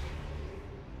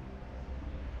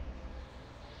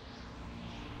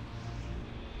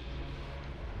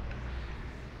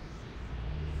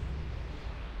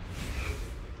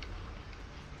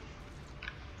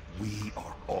 We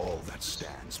are all that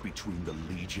stands between the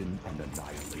Legion and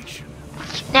annihilation.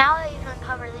 Now that you've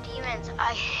uncovered the demons,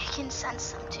 I can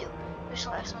sense them too. There's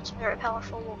some very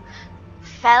powerful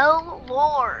fell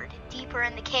lord deeper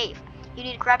in the cave. You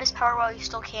need to grab his power while you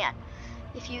still can.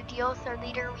 If you deal with their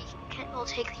leader, we'll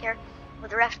take care of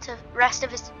the rest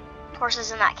of his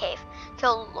forces in that cave.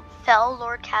 Kill fell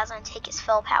Lord Kazan and take his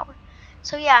fell power.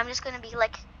 So yeah, I'm just gonna be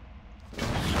like,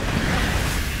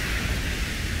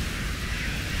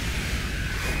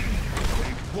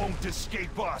 They won't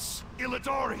escape us.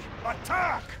 Illidari,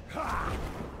 attack! Ha!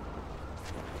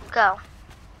 go.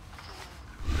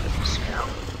 Just go.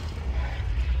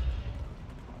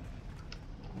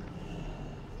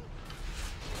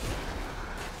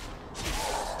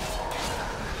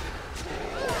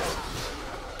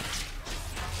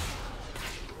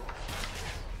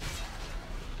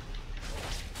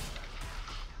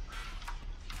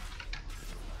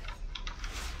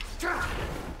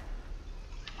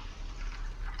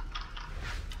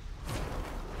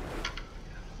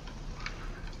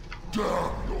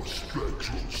 Damn your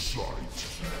spectral sight.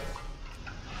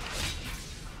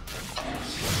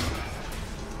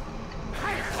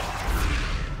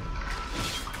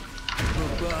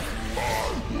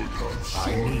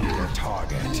 I need a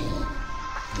target.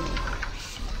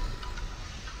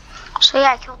 So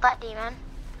yeah, I killed that demon.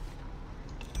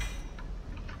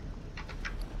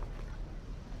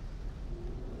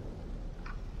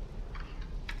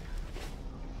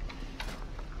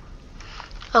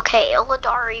 Okay,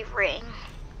 Illidari ring.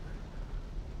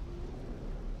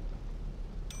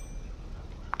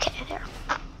 Okay, there.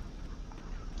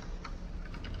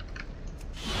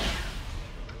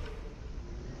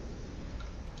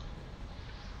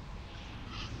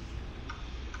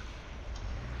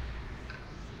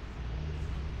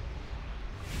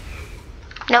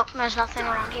 Nope, there's nothing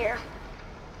around here.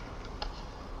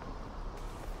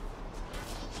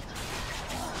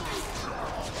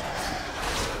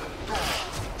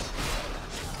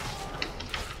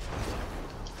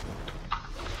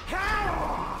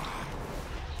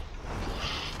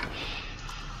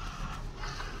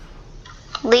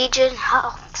 Legion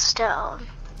Health Stone.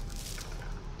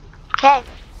 Okay.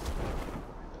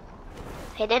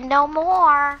 They didn't know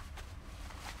more.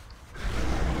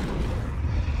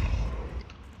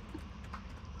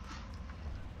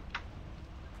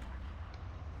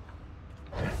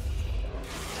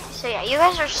 So yeah, you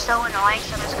guys are so annoying,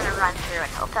 so I'm just gonna run through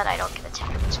and hope that I don't get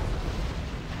attacked.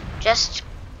 Just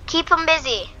keep them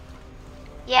busy.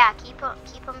 Yeah, keep them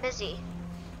busy.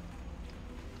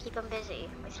 Keep them busy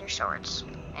with your swords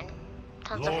and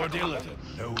tons of Lord hit points.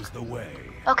 Illidan knows the way.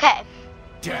 Okay.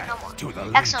 Death to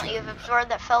the Excellent, you Legion. have absorbed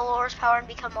that fellow Lord's power and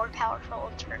become more powerful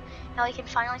in turn. Now we can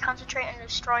finally concentrate on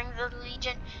destroying the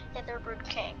Legion and their brood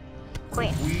king. Queen.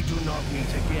 If we do not meet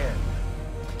again,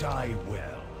 die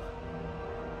well.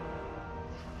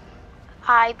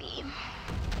 High beam.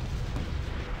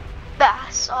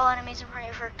 Bass. All enemies in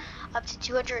front for up to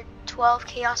 212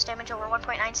 chaos damage over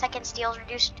 1.9 seconds. Deals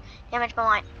reduced damage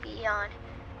beyond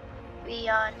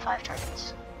 5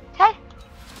 targets. Okay.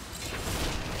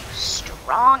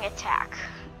 Strong attack.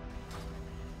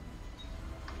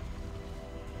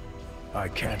 I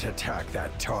can't attack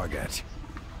that target.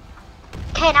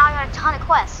 Okay, now I got a ton of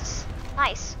quests.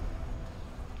 Nice.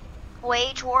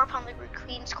 Wage war upon the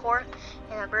Queen's court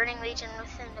and the Burning Legion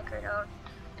within the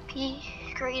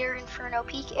Greater Inferno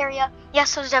Peak area.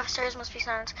 Yes, those devastators must be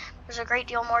silenced. There's a great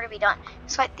deal more to be done.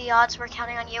 Despite the odds, we're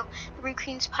counting on you. The Brood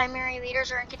Queen's primary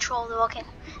leaders are in control of the volcano.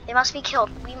 They must be killed.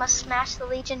 We must smash the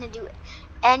Legion and do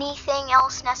anything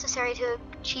else necessary to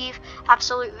achieve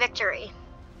absolute victory.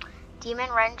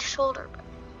 Demon Rend Shoulder.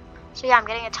 So yeah, I'm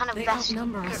getting a ton of They best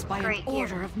outnumber us by an great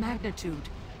order gear. of magnitude.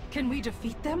 Can we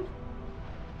defeat them?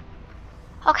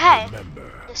 Okay.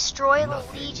 Remember, Destroy the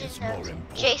nothing Legion. is more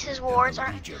important Jace's than wards the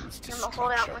aren't Legion's gonna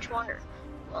hold out much destruction.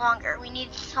 longer. We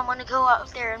need someone to go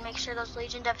out there and make sure those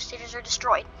Legion Devastators are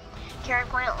destroyed. Karen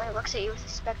pointedly looks at you with a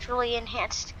spectrally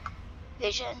enhanced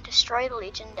vision. Destroy the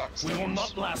Legion We Devastators. will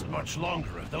not last much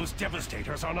longer if those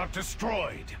devastators are not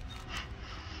destroyed.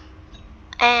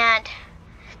 And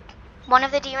one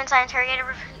of the demons I interrogated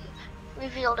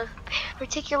revealed a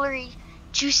particularly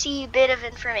juicy bit of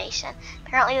information.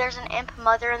 Apparently there's an imp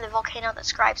mother in the volcano that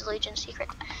scribes Legion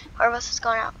secrets. Corvus has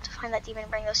gone out to find that demon and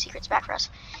bring those secrets back for us.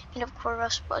 And of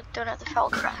Corvus, but don't have the fell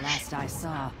crash. Last I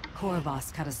saw,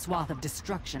 Corvus cut a swath of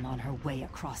destruction on her way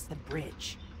across the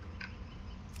bridge.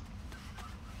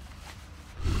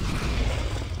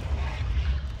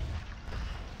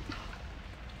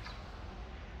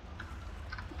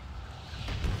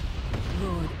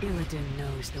 Lord Illidan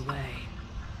knows the way.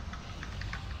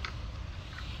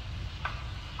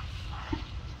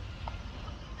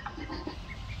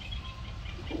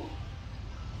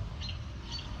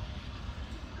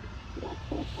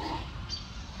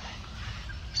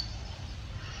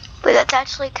 But that's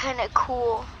actually kind of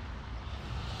cool.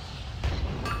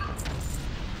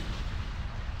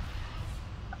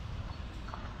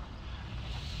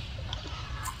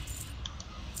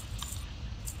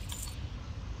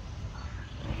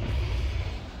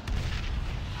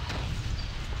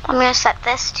 I'm going to set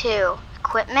this to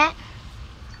equipment.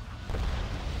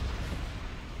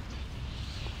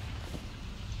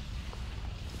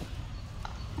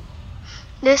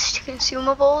 This to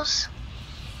consumables.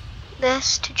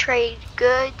 This to trade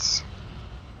goods.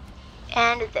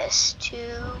 And this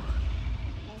to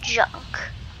junk.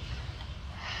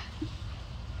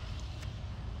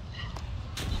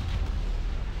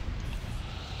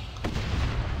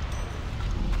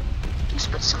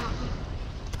 Just put some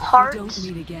hearts. We don't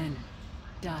meet again.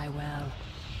 Die well.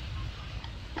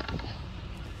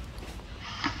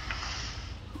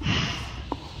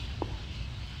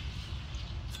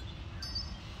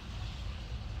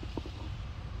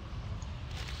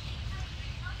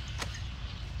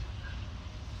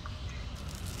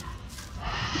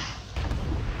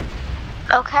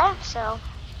 Okay, so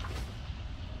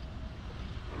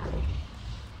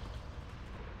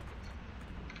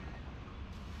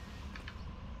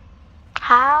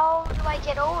how do I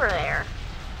get over there?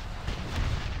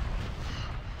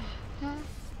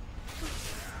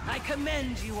 I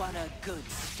commend you on a good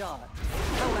start.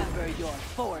 However, your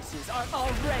forces are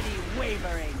already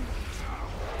wavering.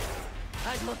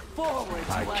 I look forward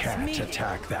to I us can't meeting,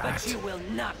 attack that. but you will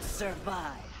not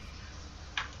survive.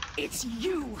 It's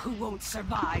you who won't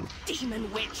survive,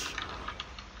 demon witch!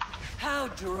 How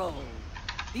droll.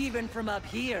 Even from up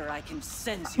here, I can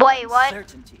sense your Wait, what?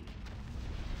 uncertainty.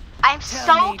 I'm Tell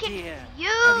so me, dear,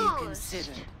 confused. have you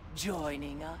considered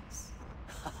joining us?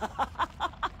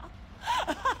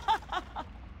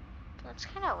 That's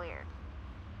kind of weird.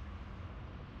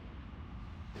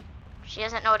 She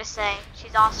doesn't know what to say.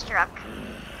 She's awestruck.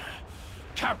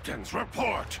 Captains,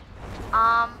 report!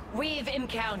 We've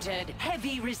encountered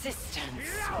heavy resistance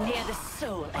near the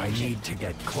Soul I Engine. need to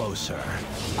get closer.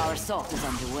 Our assault is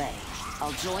underway.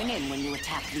 I'll join in when you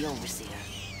attack the Overseer.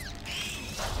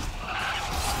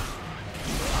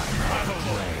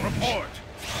 Report!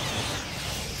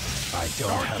 I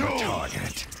don't have a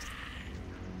target.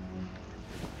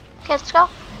 Okay, let's go.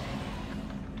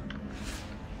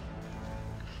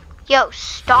 Yo,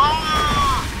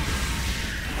 stop!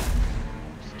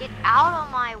 Just get out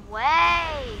of my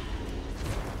way.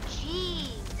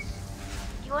 Jeez.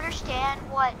 Do you understand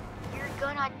what you're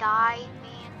gonna die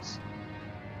means?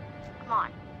 Come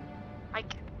on.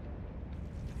 Like,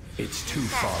 It's too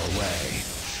far away.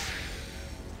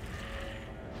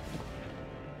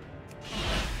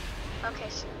 okay,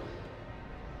 so.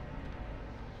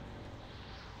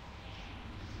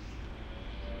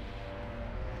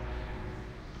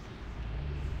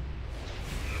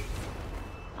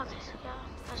 Okay, so yeah,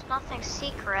 there's nothing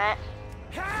secret.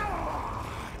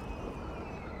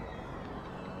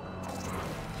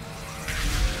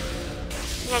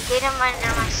 Yeah, get him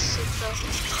under my secret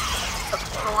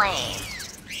flame.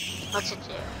 What's it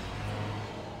do?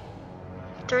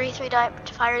 33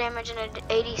 fire damage in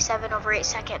 87 over 8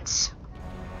 seconds.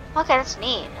 Okay, that's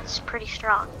neat. That's pretty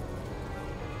strong.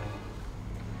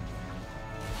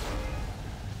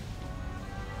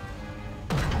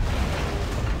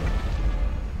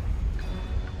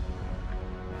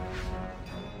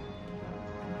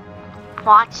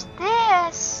 Watch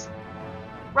this!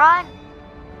 Run!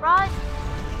 Run!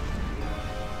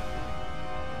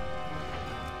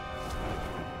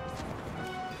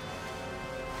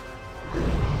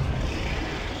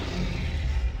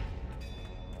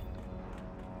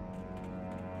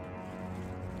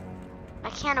 I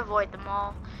can't avoid them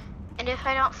all. And if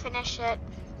I don't finish it...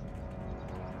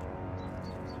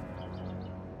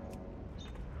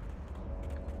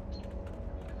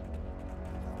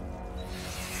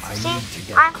 I See, need to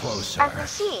get closer. I've been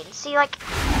seen. See, like...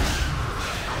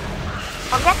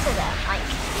 I'll get to them, like...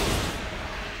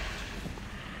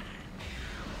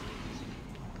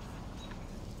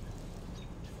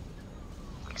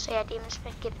 So yeah, demons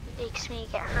makes me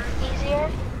get hurt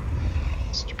easier.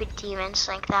 Stupid demons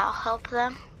think that'll help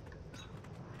them.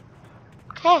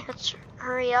 Okay, let's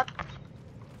hurry up.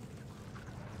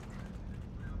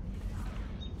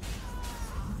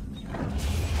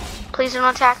 Please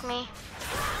don't attack me.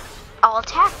 I'll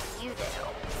attack you though.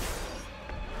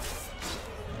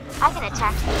 I can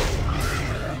attack you.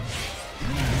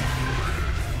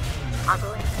 I'll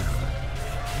do it.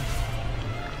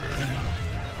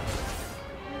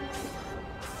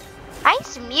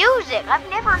 Nice music. I've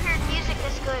never heard music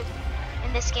this good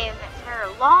in this game for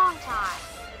a long time.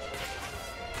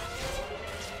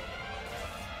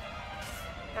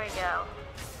 There we go.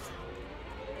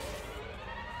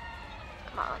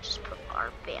 Come on, let's just put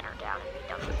our banner down and be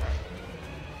done with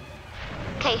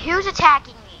it. Okay, who's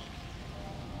attacking me?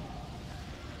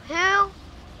 Who?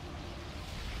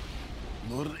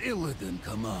 Lord Illidan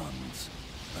commands,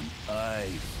 and I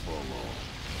follow.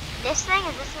 This thing?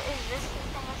 Is this the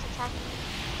thing that's attacking me?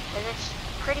 Because it's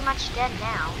pretty much dead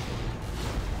now.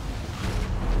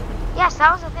 Yes,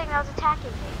 that was the thing that was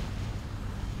attacking me.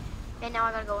 And now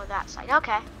I gotta go with that side.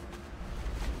 Okay.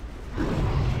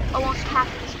 Almost half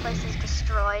of this place is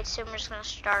destroyed, so I'm just gonna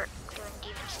start doing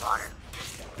demon slaughter.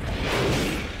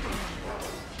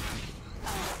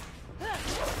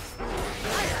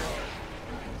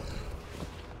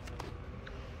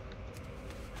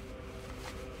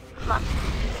 Come on.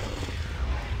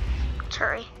 Let's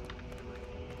hurry.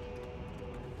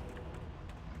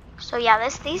 So yeah,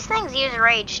 these things use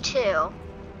rage too.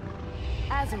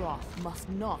 Azeroth must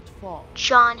not fall.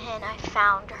 John Hen, I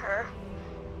found her.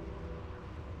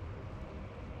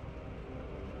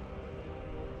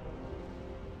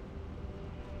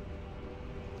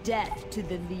 Death to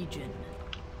the Legion.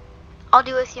 I'll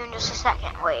do with you in just a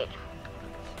second. Wait.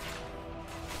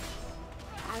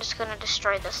 I'm just gonna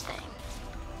destroy this thing.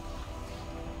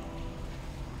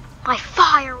 My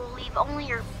fire will leave only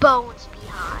your bones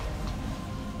behind.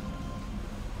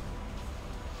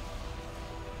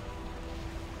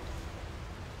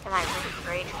 And I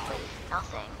rage will leave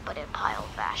nothing but a pile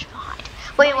of ash behind.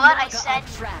 Wait, what? I said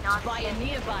trapped by a nothing.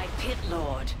 nearby pit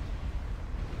lord.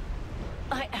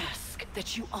 I ask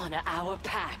that you honor our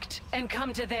pact and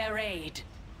come to their aid.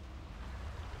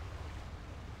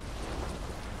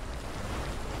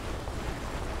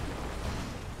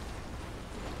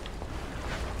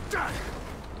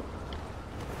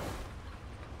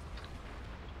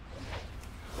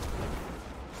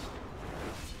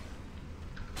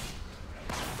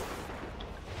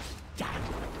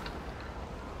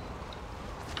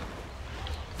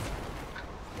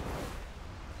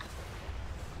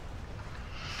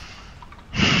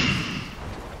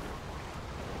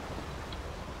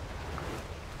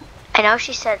 I know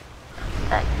she said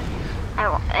that I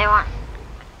want,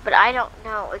 but I don't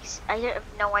know. I have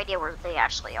no idea where they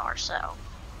actually are. So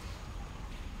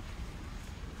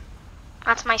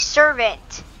that's my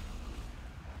servant.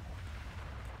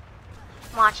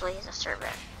 Well, actually, he's a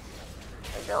servant,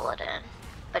 the Villadin,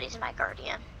 but he's my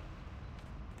guardian.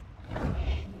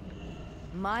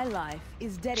 My life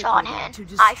is John dedicated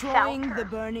to I found destroying her. the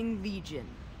Burning Legion.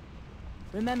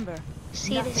 Remember,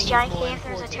 See nothing this is giant more cave?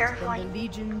 There's a important terrifying, than the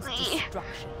Legion's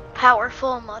destruction.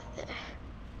 powerful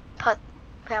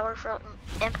powerful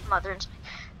imp mother.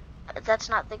 That's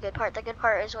not the good part. The good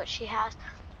part is what she has.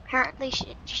 Apparently,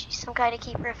 she's some kind of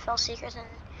keeper of fell secrets, and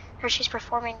her she's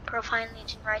performing profane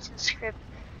Legion rites and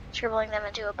scribbling them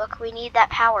into a book. We need that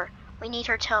power. We need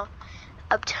her tome.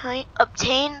 Obtain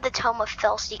the tome of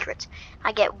fell secrets.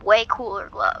 I get way cooler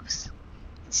gloves.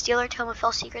 Steal her tome of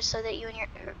fell secrets so that you and your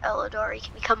Eldori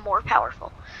can become more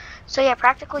powerful. So yeah,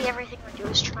 practically everything we do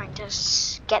is trying to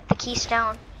get the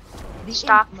keystone. The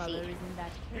Stop imp mother feed. is in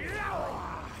that cave.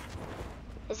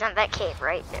 Isn't that cave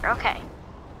right there? Okay.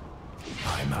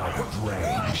 I'm out of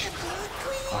range.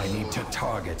 I need to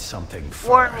target something first.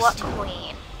 Warn what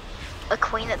queen? A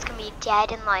queen that's gonna be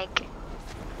dead in like...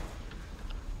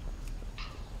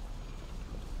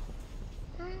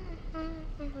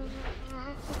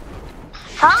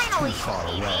 Finally, you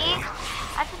see me.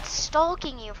 I've been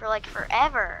stalking you for like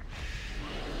forever.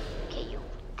 Okay, you.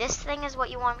 This thing is what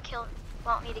you want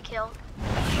me to kill.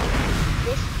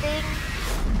 This thing.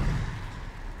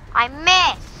 I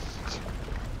missed.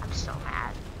 I'm so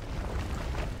mad.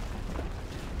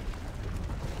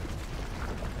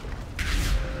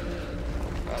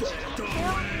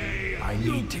 I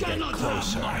need to get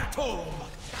closer.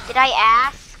 Did I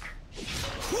ask?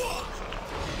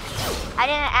 I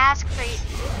didn't ask for you.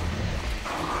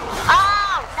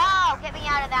 Oh, no! Get me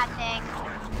out of that thing.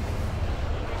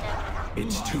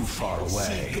 It's too far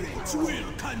away.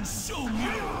 Will consume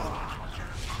you.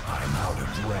 I'm out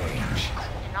of range.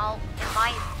 And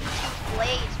my two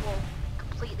blades will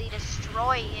completely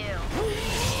destroy you.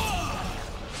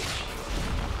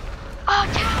 Oh,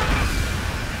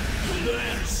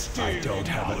 I don't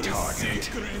have a target.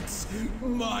 Secrets,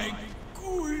 my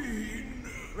queen.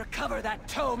 Recover that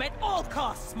tome at all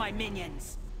costs, my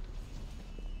minions!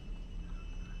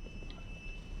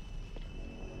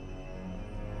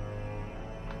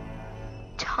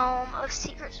 Tome of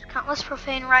Secrets. Countless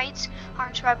profane rites are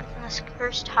inscribed within the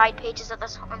cursed hide pages of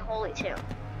this unholy tomb.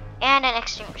 And an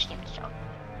extinguished demon stone.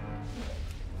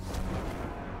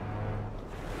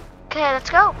 Okay, let's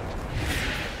go.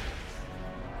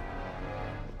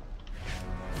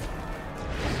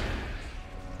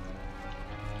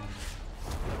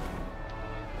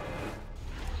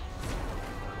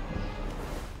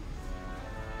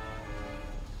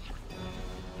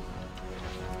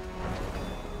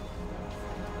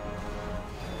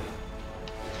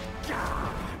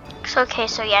 Okay,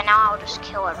 so yeah, now I'll just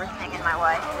kill everything in my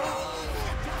way.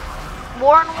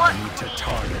 Warn what? I need to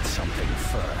target something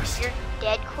first. You're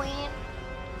dead, queen?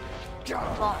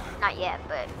 Well, not yet,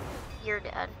 but you're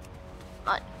dead.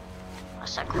 But I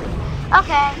said queen.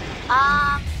 Okay,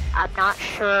 I'm not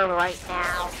sure right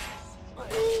now.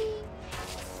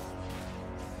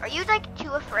 Are you like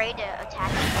too afraid to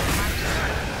attack me?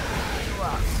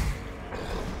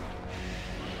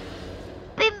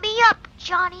 Beam me up,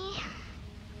 Johnny.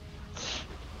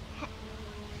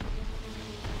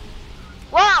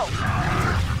 Whoa!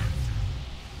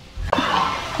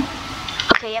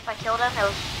 Okay, yep, I killed him. It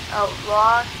was a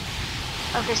log.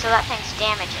 Okay, so that thing's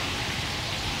damaging.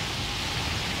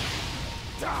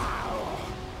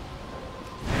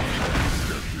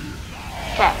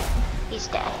 Okay, he's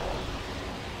dead.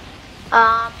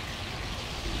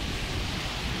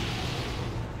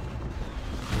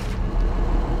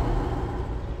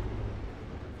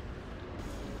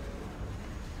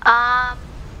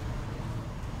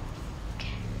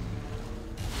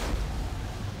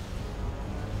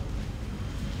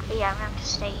 Yeah, I'm gonna have to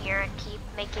stay here and keep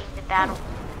making the battle.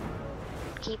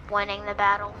 Keep winning the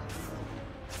battle.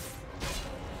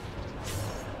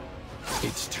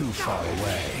 It's too far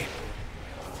away.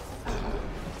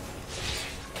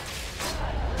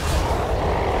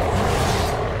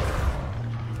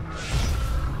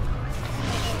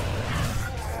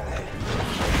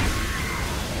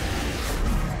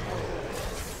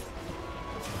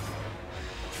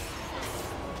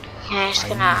 just I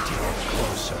gonna. need to get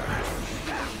closer.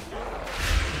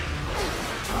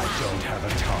 I don't have a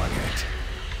target.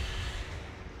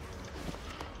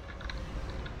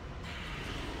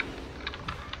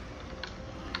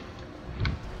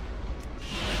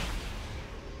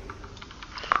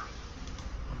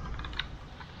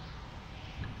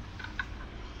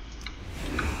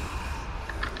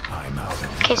 I'm out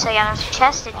of. Okay, so yeah, there's a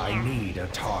chest in I here. need a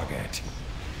target.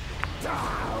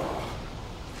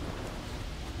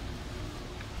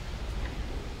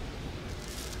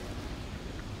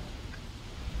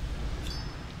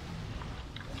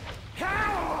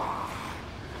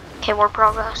 Okay, war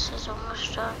progress is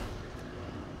almost done.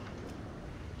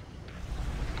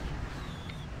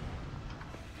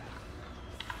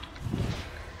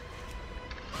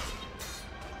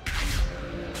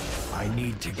 I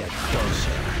need to get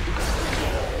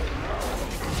closer.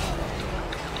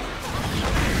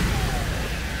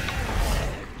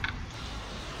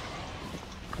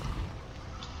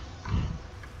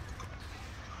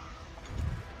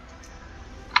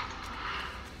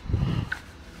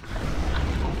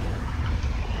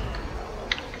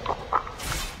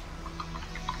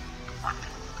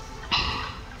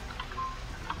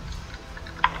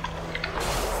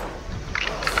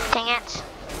 Dang it.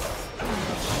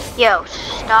 Yo,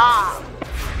 stop.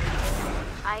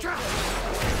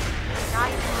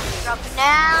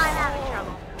 Now I'm having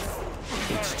trouble.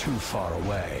 It's too far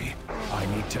away. I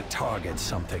need to target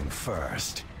something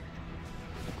first.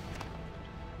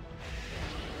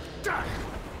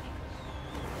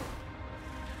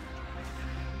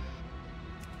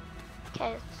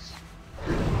 Okay, let's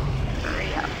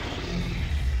hurry up.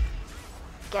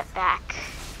 Get back.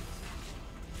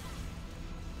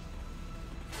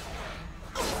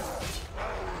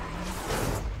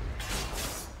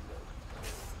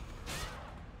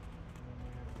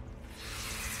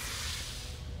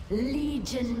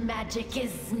 Legion magic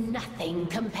is nothing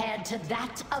compared to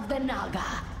that of the Naga.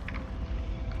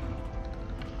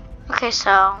 Okay,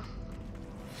 so.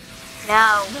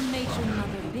 No. The matron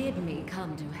mother bid me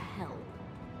come to help.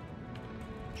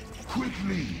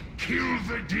 Quickly, kill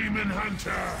the demon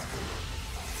hunter!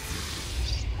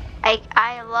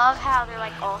 I love how they're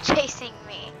like all chasing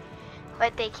me,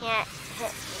 but they can't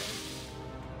hit me.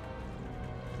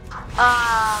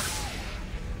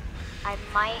 I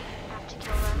might have to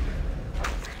kill them.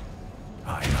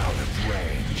 I'm out of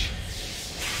range.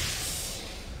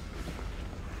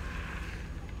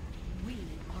 We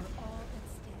are all that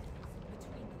stands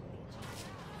between the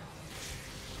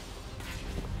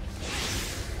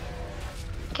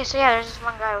legion. Okay, so yeah, there's just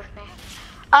one guy with me.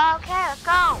 Okay, let's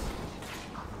go.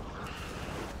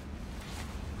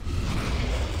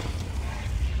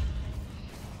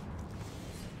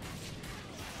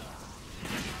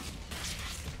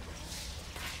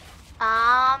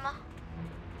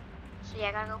 So yeah,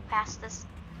 I gotta go past this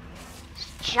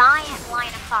giant line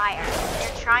of fire.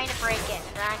 They're trying to break it,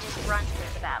 and then I just run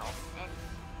through the battle, and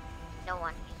no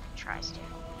one even tries to.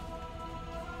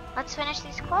 Let's finish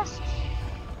these quests.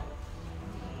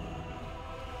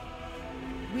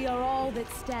 We are all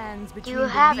that stands between You the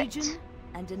have Legion it.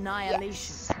 and annihilation.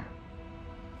 Yes.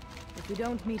 If we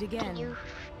don't meet again, Can you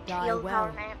die feel the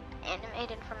power well.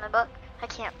 animated from the book? I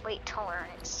can't wait to learn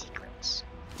its secrets.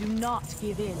 Do not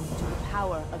give in to the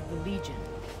power of the Legion.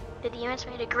 The demons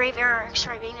made a grave error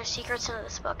extracting their secrets into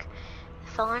this book.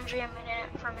 The Phalangia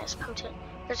minute from is potent.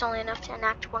 There's only enough to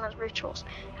enact one of the rituals.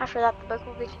 After that, the book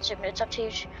will be consumed. It's up to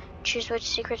you to choose which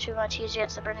secrets you want to use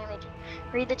against the Burning Legion.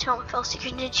 Read the tome of Fell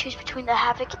Secret and choose between the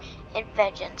Havoc and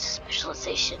Vengeance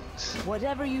specializations.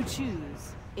 Whatever you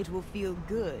choose, it will feel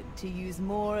good to use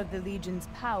more of the Legion's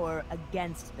power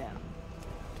against them.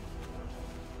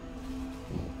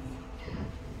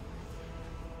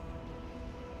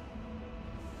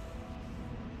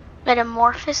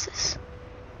 Metamorphosis.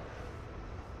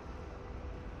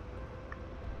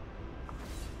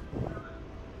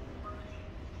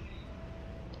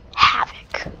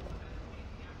 Havoc.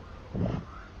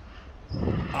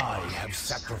 I have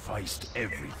sacrificed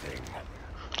everything.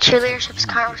 True leadership's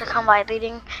kind to come by.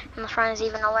 Leading in the front is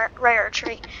even a rare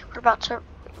tree.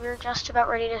 We're just about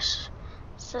ready to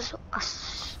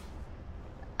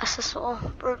assessable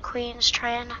Brood Queen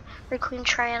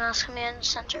Triana's command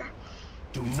center.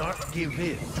 Do not give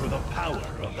in to the power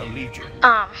of the Legion.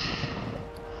 I'm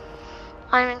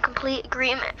in complete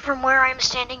agreement. From where I'm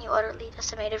standing, you utterly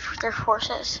decimated their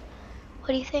forces. What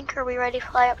do you think? Are we ready to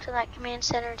fly up to that command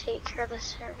center and take care of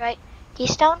this, right?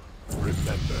 Keystone?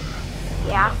 Remember,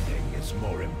 Yeah. nothing is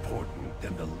more important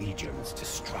than the Legion's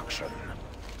destruction.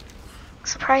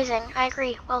 Surprising. I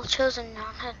agree. Well chosen,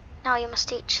 Nonhead. Now you must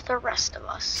teach the rest of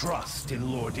us. Trust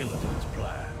in Lord Illidan's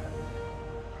plan.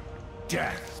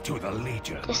 Death to the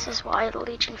Legion. This is why the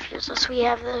Legion fears us. We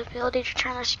have the ability to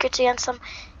turn our secrets against them,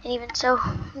 and even so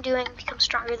doing, become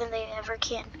stronger than they ever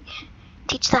can be.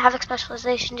 Teach the Havoc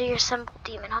specialization to your assembled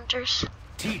demon hunters.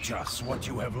 Teach us what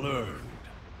you have learned.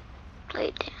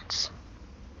 Blade dance.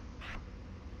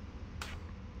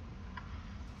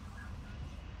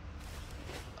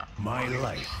 My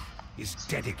life is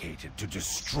dedicated to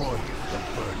destroying the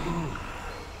burning.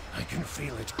 I can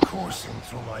feel it coursing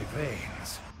through my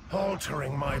veins,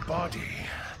 altering my body.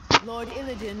 Lord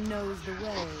Illidan knows the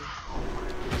way.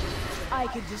 I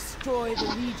could destroy the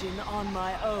Legion on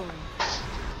my own.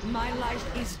 My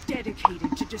life is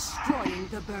dedicated to destroying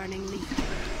the Burning Legion.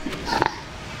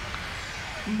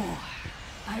 More.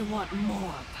 I want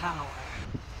more power.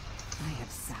 I have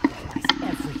sacrificed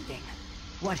everything.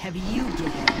 What have you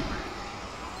given?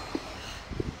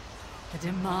 The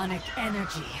demonic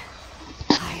energy.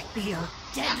 I feel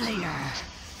deadlier.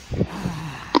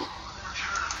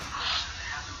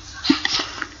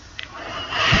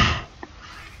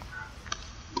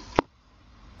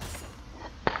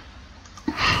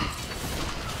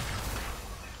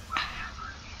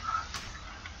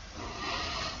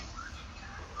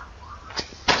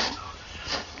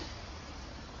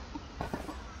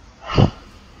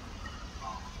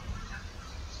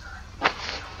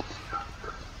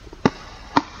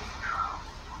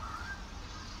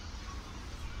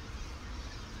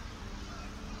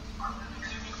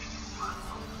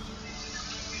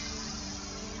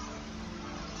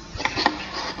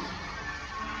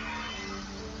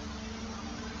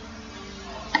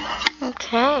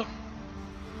 Okay.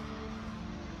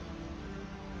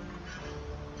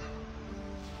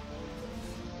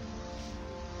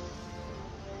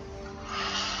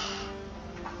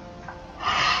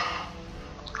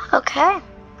 Okay.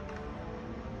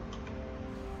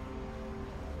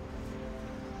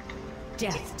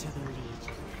 Death to the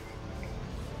Legion.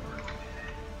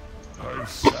 I've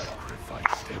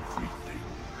sacrificed everything.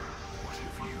 What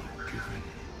have you given?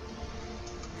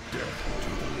 Death to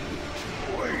the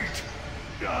Legion. Wait!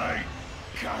 I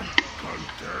can't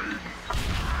contain.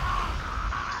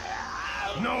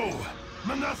 No!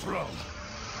 Manethro!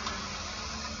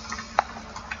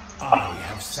 I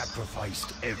have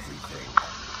sacrificed everything.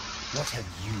 What have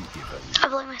you given? I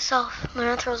blame myself.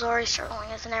 Manethro's already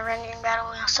struggling as a never-ending battle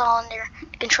with Solander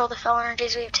to control the fell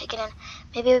energies we have taken in.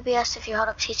 Maybe it would be best if you held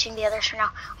up teaching the others for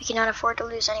now. We cannot afford to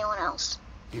lose anyone else.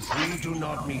 If we do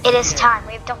not meet It is again, time.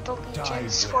 We have dumped the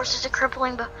Legion's forces are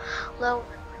crippling below,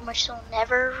 from which they'll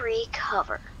never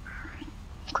recover.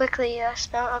 Quickly,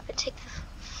 mount up and take the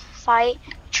fight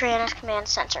to Triana's command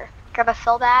center. Grab a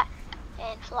fell bat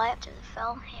and fly up to the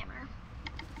fell hammer.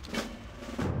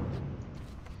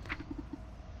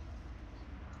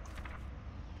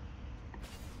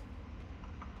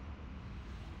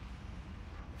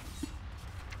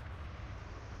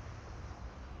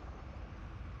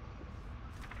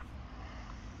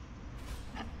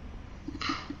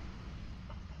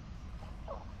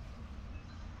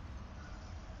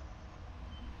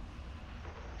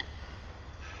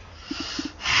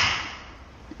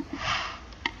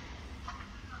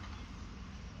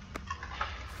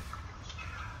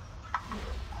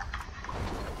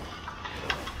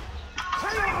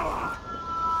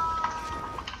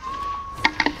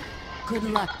 Good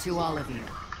luck to all of you.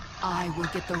 I will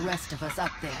get the rest of us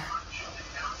up there.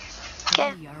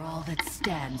 Okay. We are all that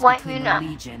stands White between Moon, the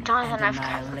Legion Jonathan, and I've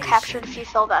annihilation. captured a few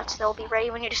fellbats. They'll be ready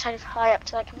when you decide to fly up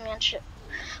to that command ship.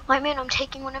 White Moon, I'm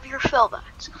taking one of your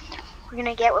fellbats. We're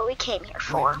gonna get what we came here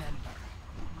for. Remember,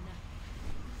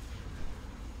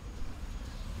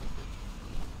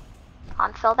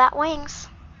 On fellbat wings.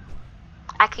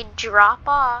 I could drop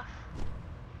off.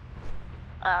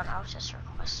 I don't know, it's just a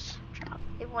request. Drop.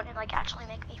 It wouldn't like actually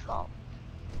make me fall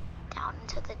down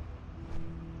into the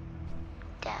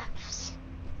depths.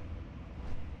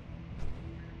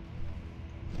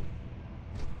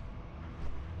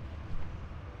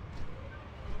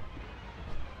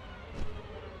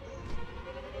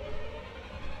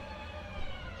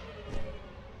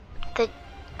 The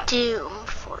Doom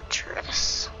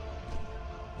Fortress.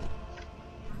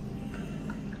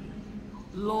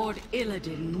 Lord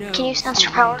Illidan knows. Can you sense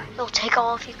your power? It'll take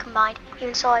all of you combined.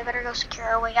 Even so, I better go secure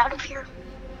our way out of here.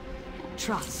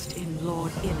 Trust in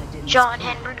Lord Illidan. John,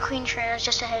 Henry, Queen Trina is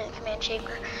just ahead in the command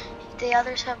chamber. The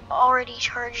others have already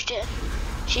charged in.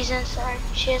 She's inside.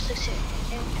 She has succeeded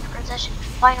in possession.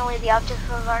 Finally, the object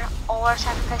of all our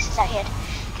sacrifices at hand.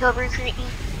 Kill Queen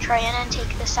Trina and take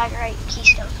the Sagarite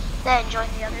Keystone. Then join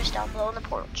the others down below in the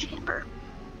portal chamber.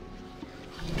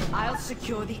 I'll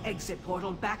secure the exit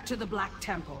portal back to the Black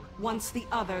Temple once the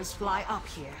others fly up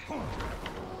here.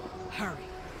 Hurry.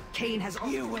 Cain has...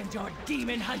 You and your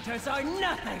demon hunters are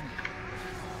nothing!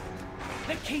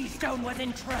 The keystone was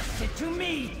entrusted to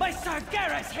me by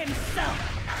Sargeras himself!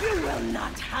 You will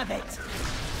not have it!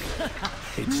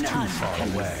 It's None too far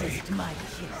can away. resist my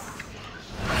kiss.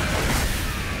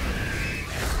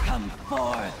 Come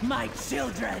forth, my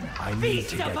children! I need Feast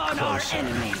to get upon closer. our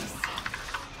enemies!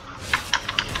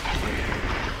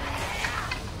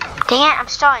 Dang it, I'm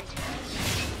stunned.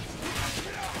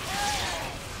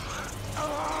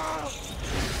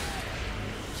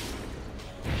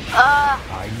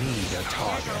 I need a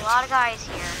target. There's a lot of guys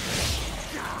here.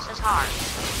 This is hard.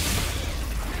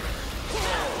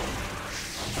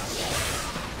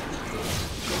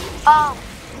 Oh,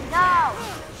 no!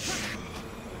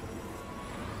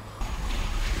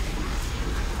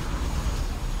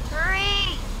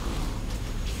 Hurry!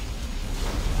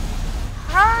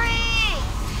 Hurry!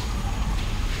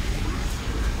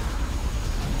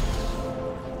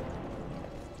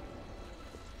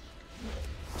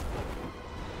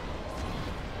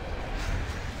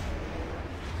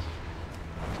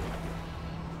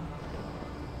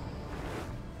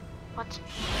 What?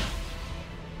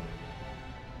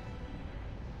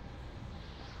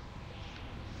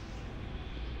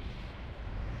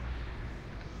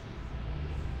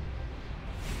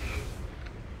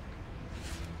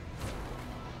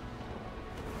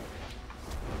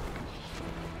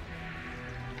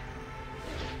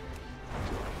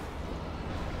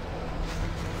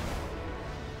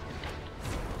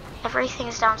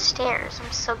 Everything's downstairs.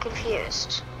 I'm so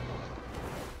confused.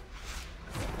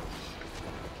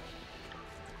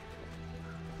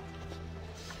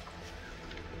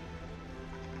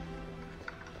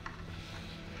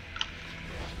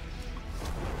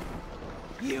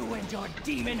 You and your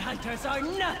demon hunters are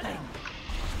nothing!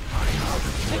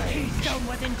 The keystone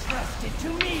was entrusted to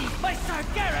me by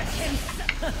Sargeras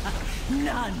himself!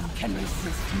 None can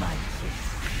resist my kiss.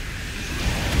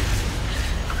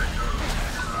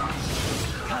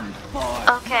 Come forth,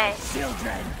 Okay.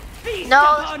 children! Feast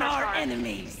No, this upon part's our hard.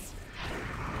 enemies!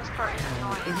 This part is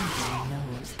annoying. Illidan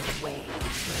knows the way.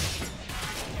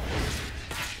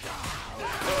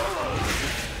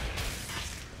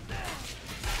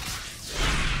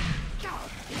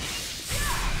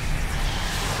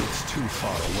 It's too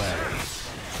far away.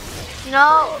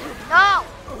 No! No!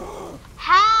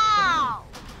 How?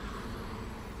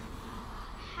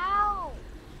 How?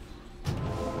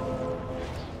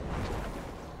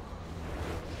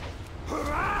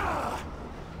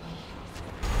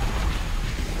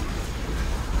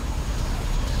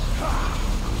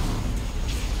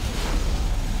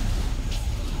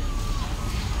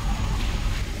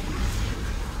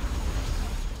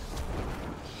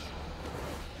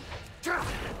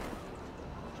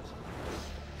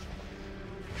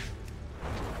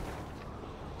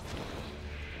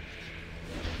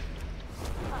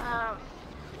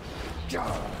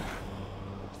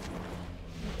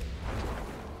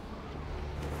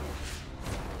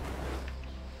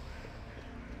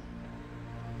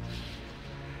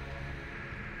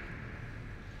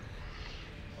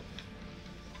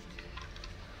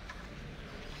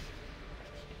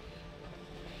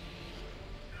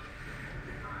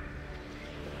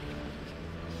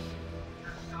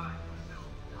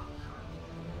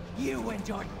 You and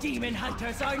your demon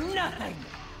hunters are nothing!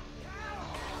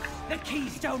 The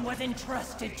keystone was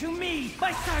entrusted to me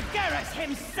by Sargeras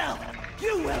himself!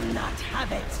 You will not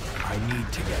have it! I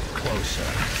need to get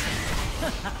closer.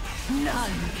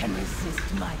 None can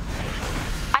resist my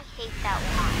kiss. I hate that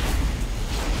one.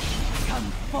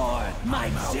 Come forth, my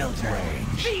I'm out of children!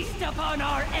 range. Feast upon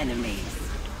our enemies!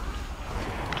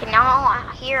 Okay, now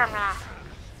here I'm gonna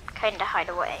kinda hide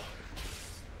away.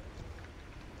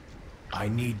 I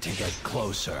need to get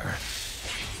closer.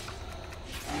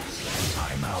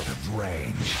 I'm out of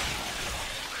range.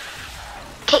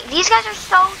 Okay, these guys are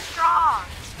so strong.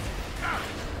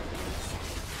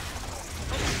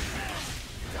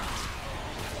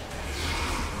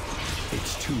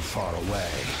 It's too far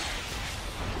away.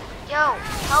 Yo,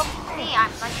 help me.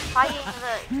 I'm like fighting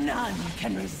the... None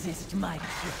can resist my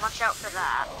kiss. Watch out for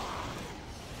that.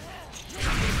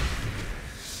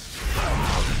 I'm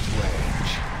out of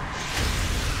range.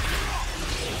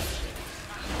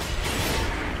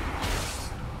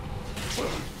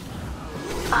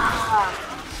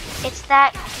 It's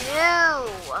that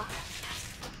goo.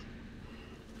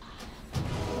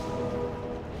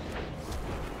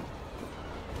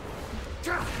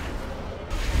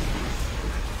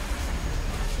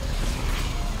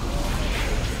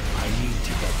 I need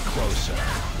to get closer.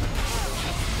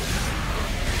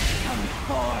 Come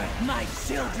forth, my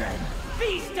children!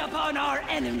 Feast upon our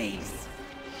enemies!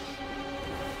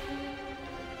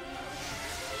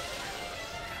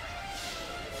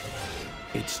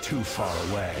 It's too far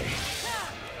away.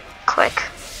 Quick.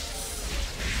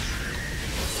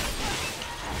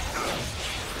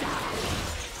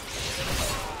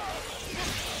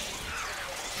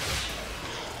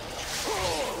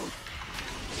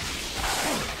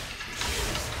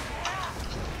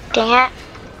 Dang it.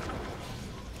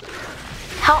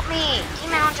 Help me!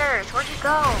 Demon Hunters, where'd you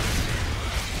go?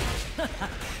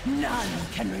 None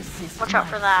can resist. Watch out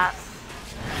for that.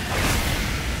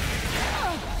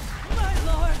 My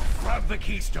lord! Grab the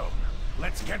keystone.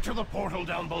 Let's get to the portal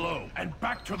down below and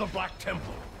back to the Black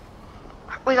Temple.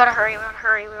 We gotta hurry, we gotta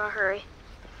hurry, we gotta hurry.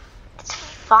 It's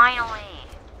finally.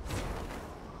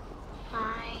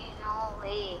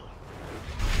 Finally.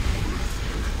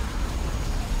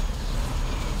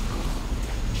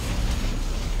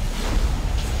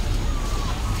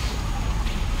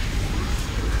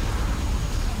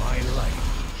 My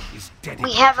life is dedicated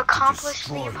We have to accomplished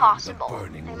the destroying impossible.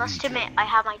 burning I must legion. admit, I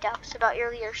have my doubts about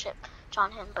your leadership,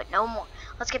 John Hinn, but no more.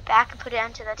 Let's get back and put an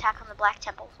end to the attack on the Black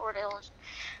Temple.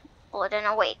 Illidan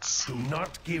awaits. Do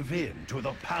not give in to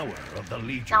the power of the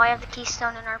Legion. Now I have the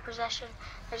keystone in our possession.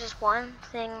 There's just one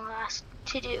thing left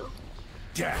to do.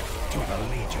 Death to the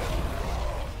Legion.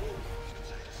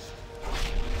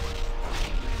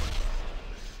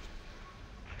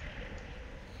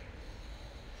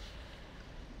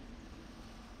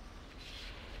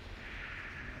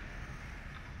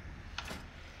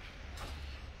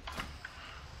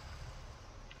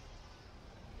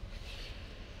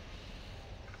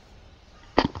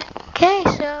 Okay,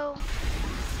 so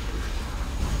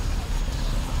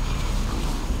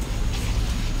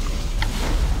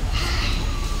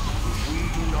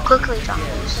quickly, John.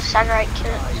 Use the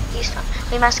Sagarite keystone.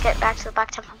 We must get back to the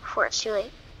Black Temple before it's too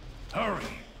late. Hurry!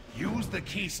 Use the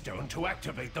keystone to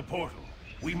activate the portal.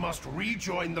 We must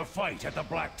rejoin the fight at the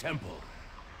Black Temple.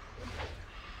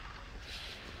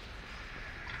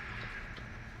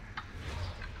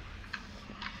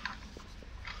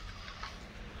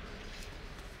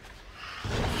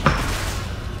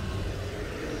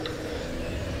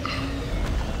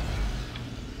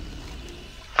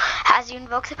 As you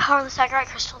invoke the power of the Sagarite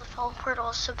crystal, the fallen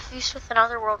portal is suffused with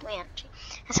another worldly energy.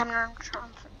 And summoner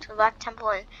triumphant to the Black Temple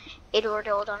and Ador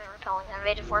Illidan and repelling the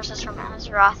invaded forces from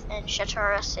Azeroth and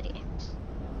Shatara City.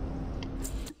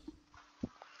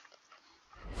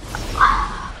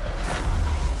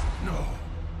 No.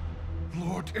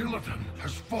 Lord Illidan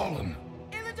has fallen.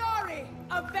 Illidari!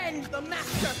 Avenge the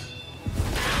master!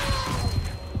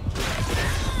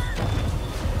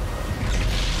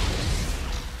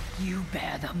 You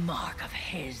bear the mark of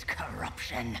his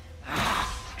corruption.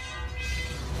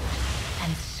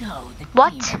 And so the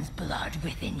demon's blood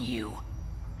within you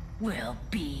will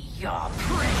be your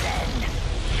prison.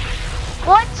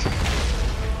 What?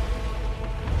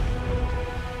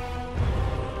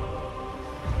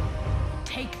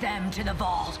 Take them to the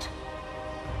vault.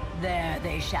 There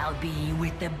they shall be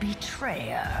with the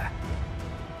betrayer.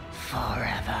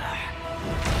 Forever.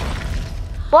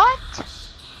 What?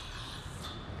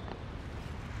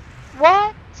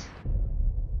 What?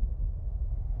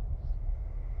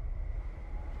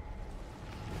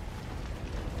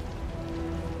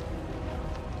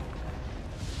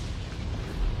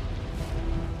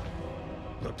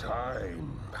 The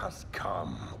time has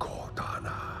come,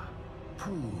 Cortana.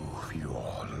 Prove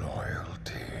your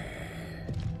loyalty.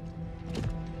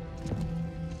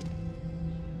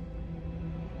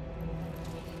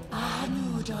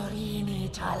 Anudorini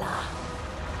Tala.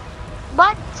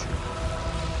 What?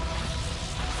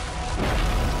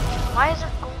 Why is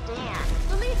it Gul'dan?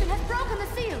 The Legion has broken the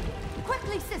seal!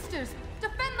 Quickly, sisters!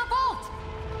 Defend the vault!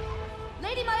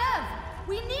 Lady Maiev,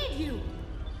 we need you!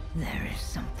 There is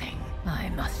something I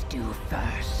must do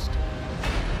first.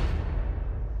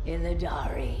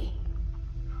 Illidari,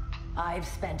 I've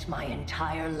spent my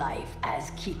entire life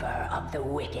as Keeper of the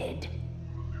Wicked.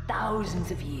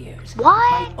 Thousands of years.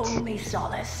 What? My only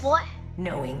solace. What?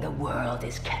 Knowing the world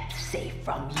is kept safe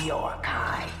from your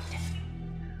kind.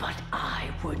 But I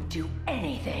would do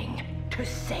anything to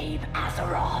save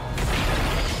Azeroth.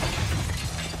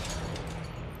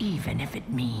 Even if it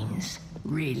means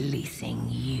releasing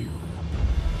you.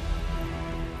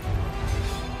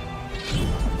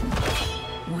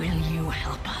 Will you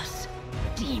help us,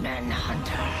 Demon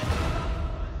Hunter?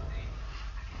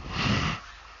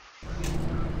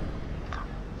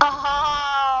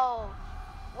 Oh!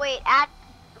 Wait,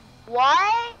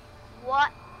 what?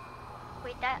 What?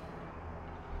 Wait,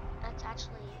 that's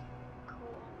actually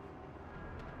cool.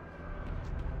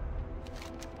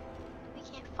 We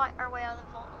can't fight our way out of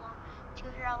the vault alone. Two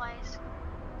of your allies,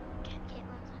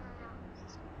 Caitlin's, I don't know.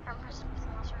 I'm present with the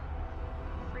monster.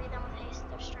 Free free them with haste.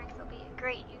 Their strength will be a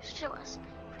great use to us.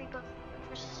 Free both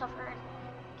Rufus the Sufferer and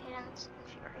Cadence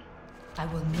and Fury. I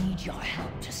will need your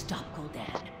help to stop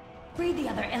Gul'dan. Free the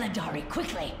other Illidari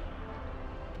quickly!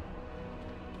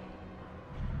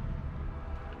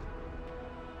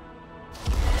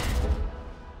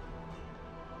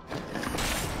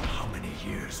 How many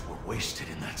years were wasted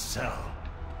in that cell?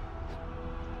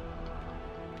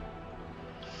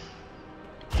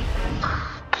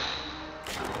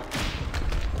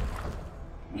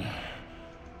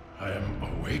 I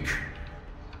am awake?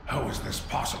 How is this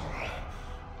possible?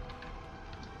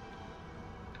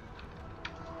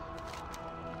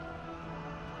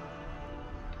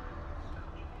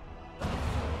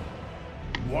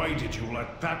 Why did you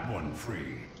let that one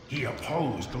free? He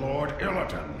opposed Lord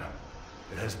Illidan.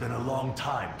 It has been a long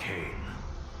time, Cain.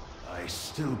 I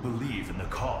still believe in the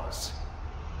cause.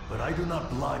 But I do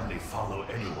not blindly follow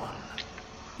anyone,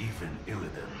 even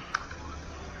Illidan.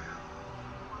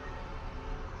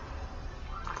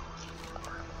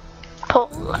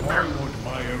 Why would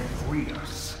Maya free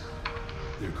us?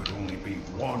 There could only be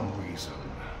one reason.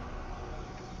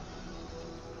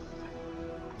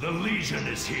 The Legion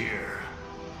is here!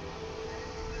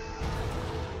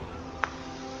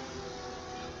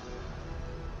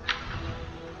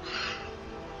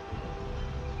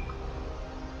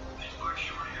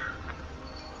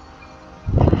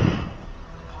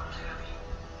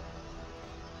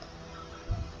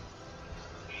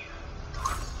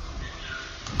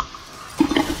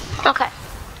 Okay.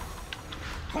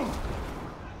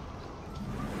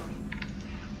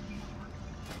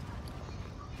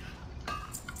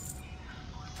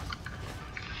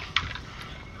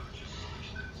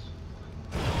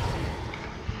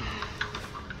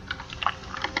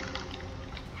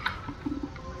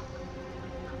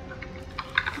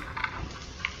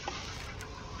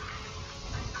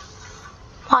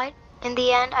 Why? In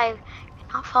the end, I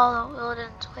could not follow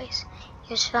Illidan's ways.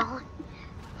 He was fallen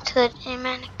to the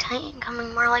demonic titan,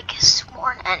 becoming more like his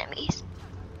sworn enemies.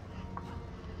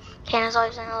 Cain has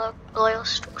always been a loyal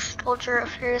soldier, a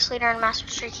fearless leader, and master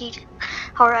strategist.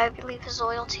 However, I believe his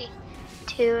loyalty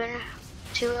to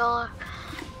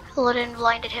Illidan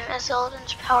blinded him. As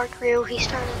Illidan's power grew, he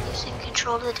started losing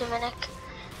control of the demonic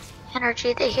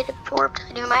energy that he had absorbed.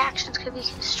 I knew my actions could be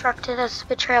constructed as a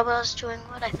betrayal, but I was doing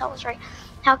what I thought was right.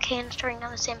 Now Cain is starting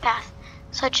down the same path.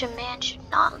 Such a man should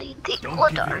not lead the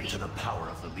Don't give in to the power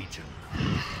of the Legion.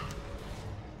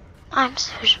 I'm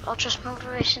selfish about just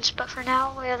motivations, but for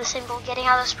now, we have the same goal, getting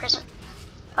out of this prison.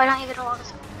 Why don't you get along with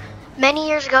him? Many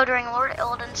years ago, during Lord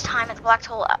Illidan's time at the Black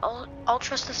Hole,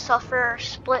 Ultras the Sufferer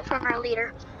split from our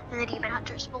leader and the Demon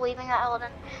Hunters. Believing that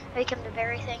Illidan had become the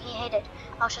very thing he hated,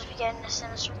 Ultras began a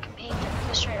sinister campaign to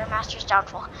orchestrate our master's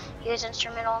downfall. He was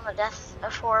instrumental in the death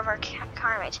of 4 of our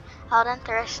carmates, Illidan,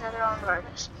 Thuris, and other own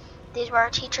brothers. These were our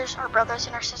teachers, our brothers,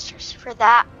 and our sisters. For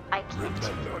that, I can't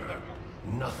Remember,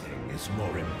 nothing is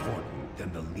more important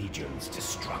than the Legion's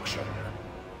destruction.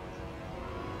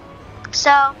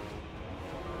 So,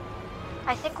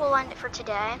 I think we'll end it for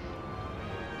today.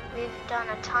 We've done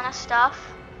a ton of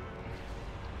stuff.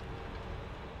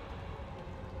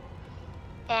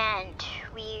 And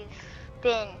we've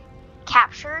been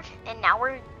captured, and now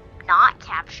we're not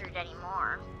captured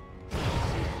anymore.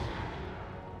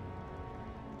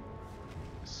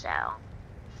 So,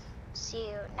 see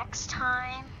you next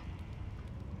time.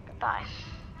 Goodbye.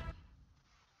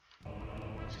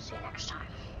 See you next time.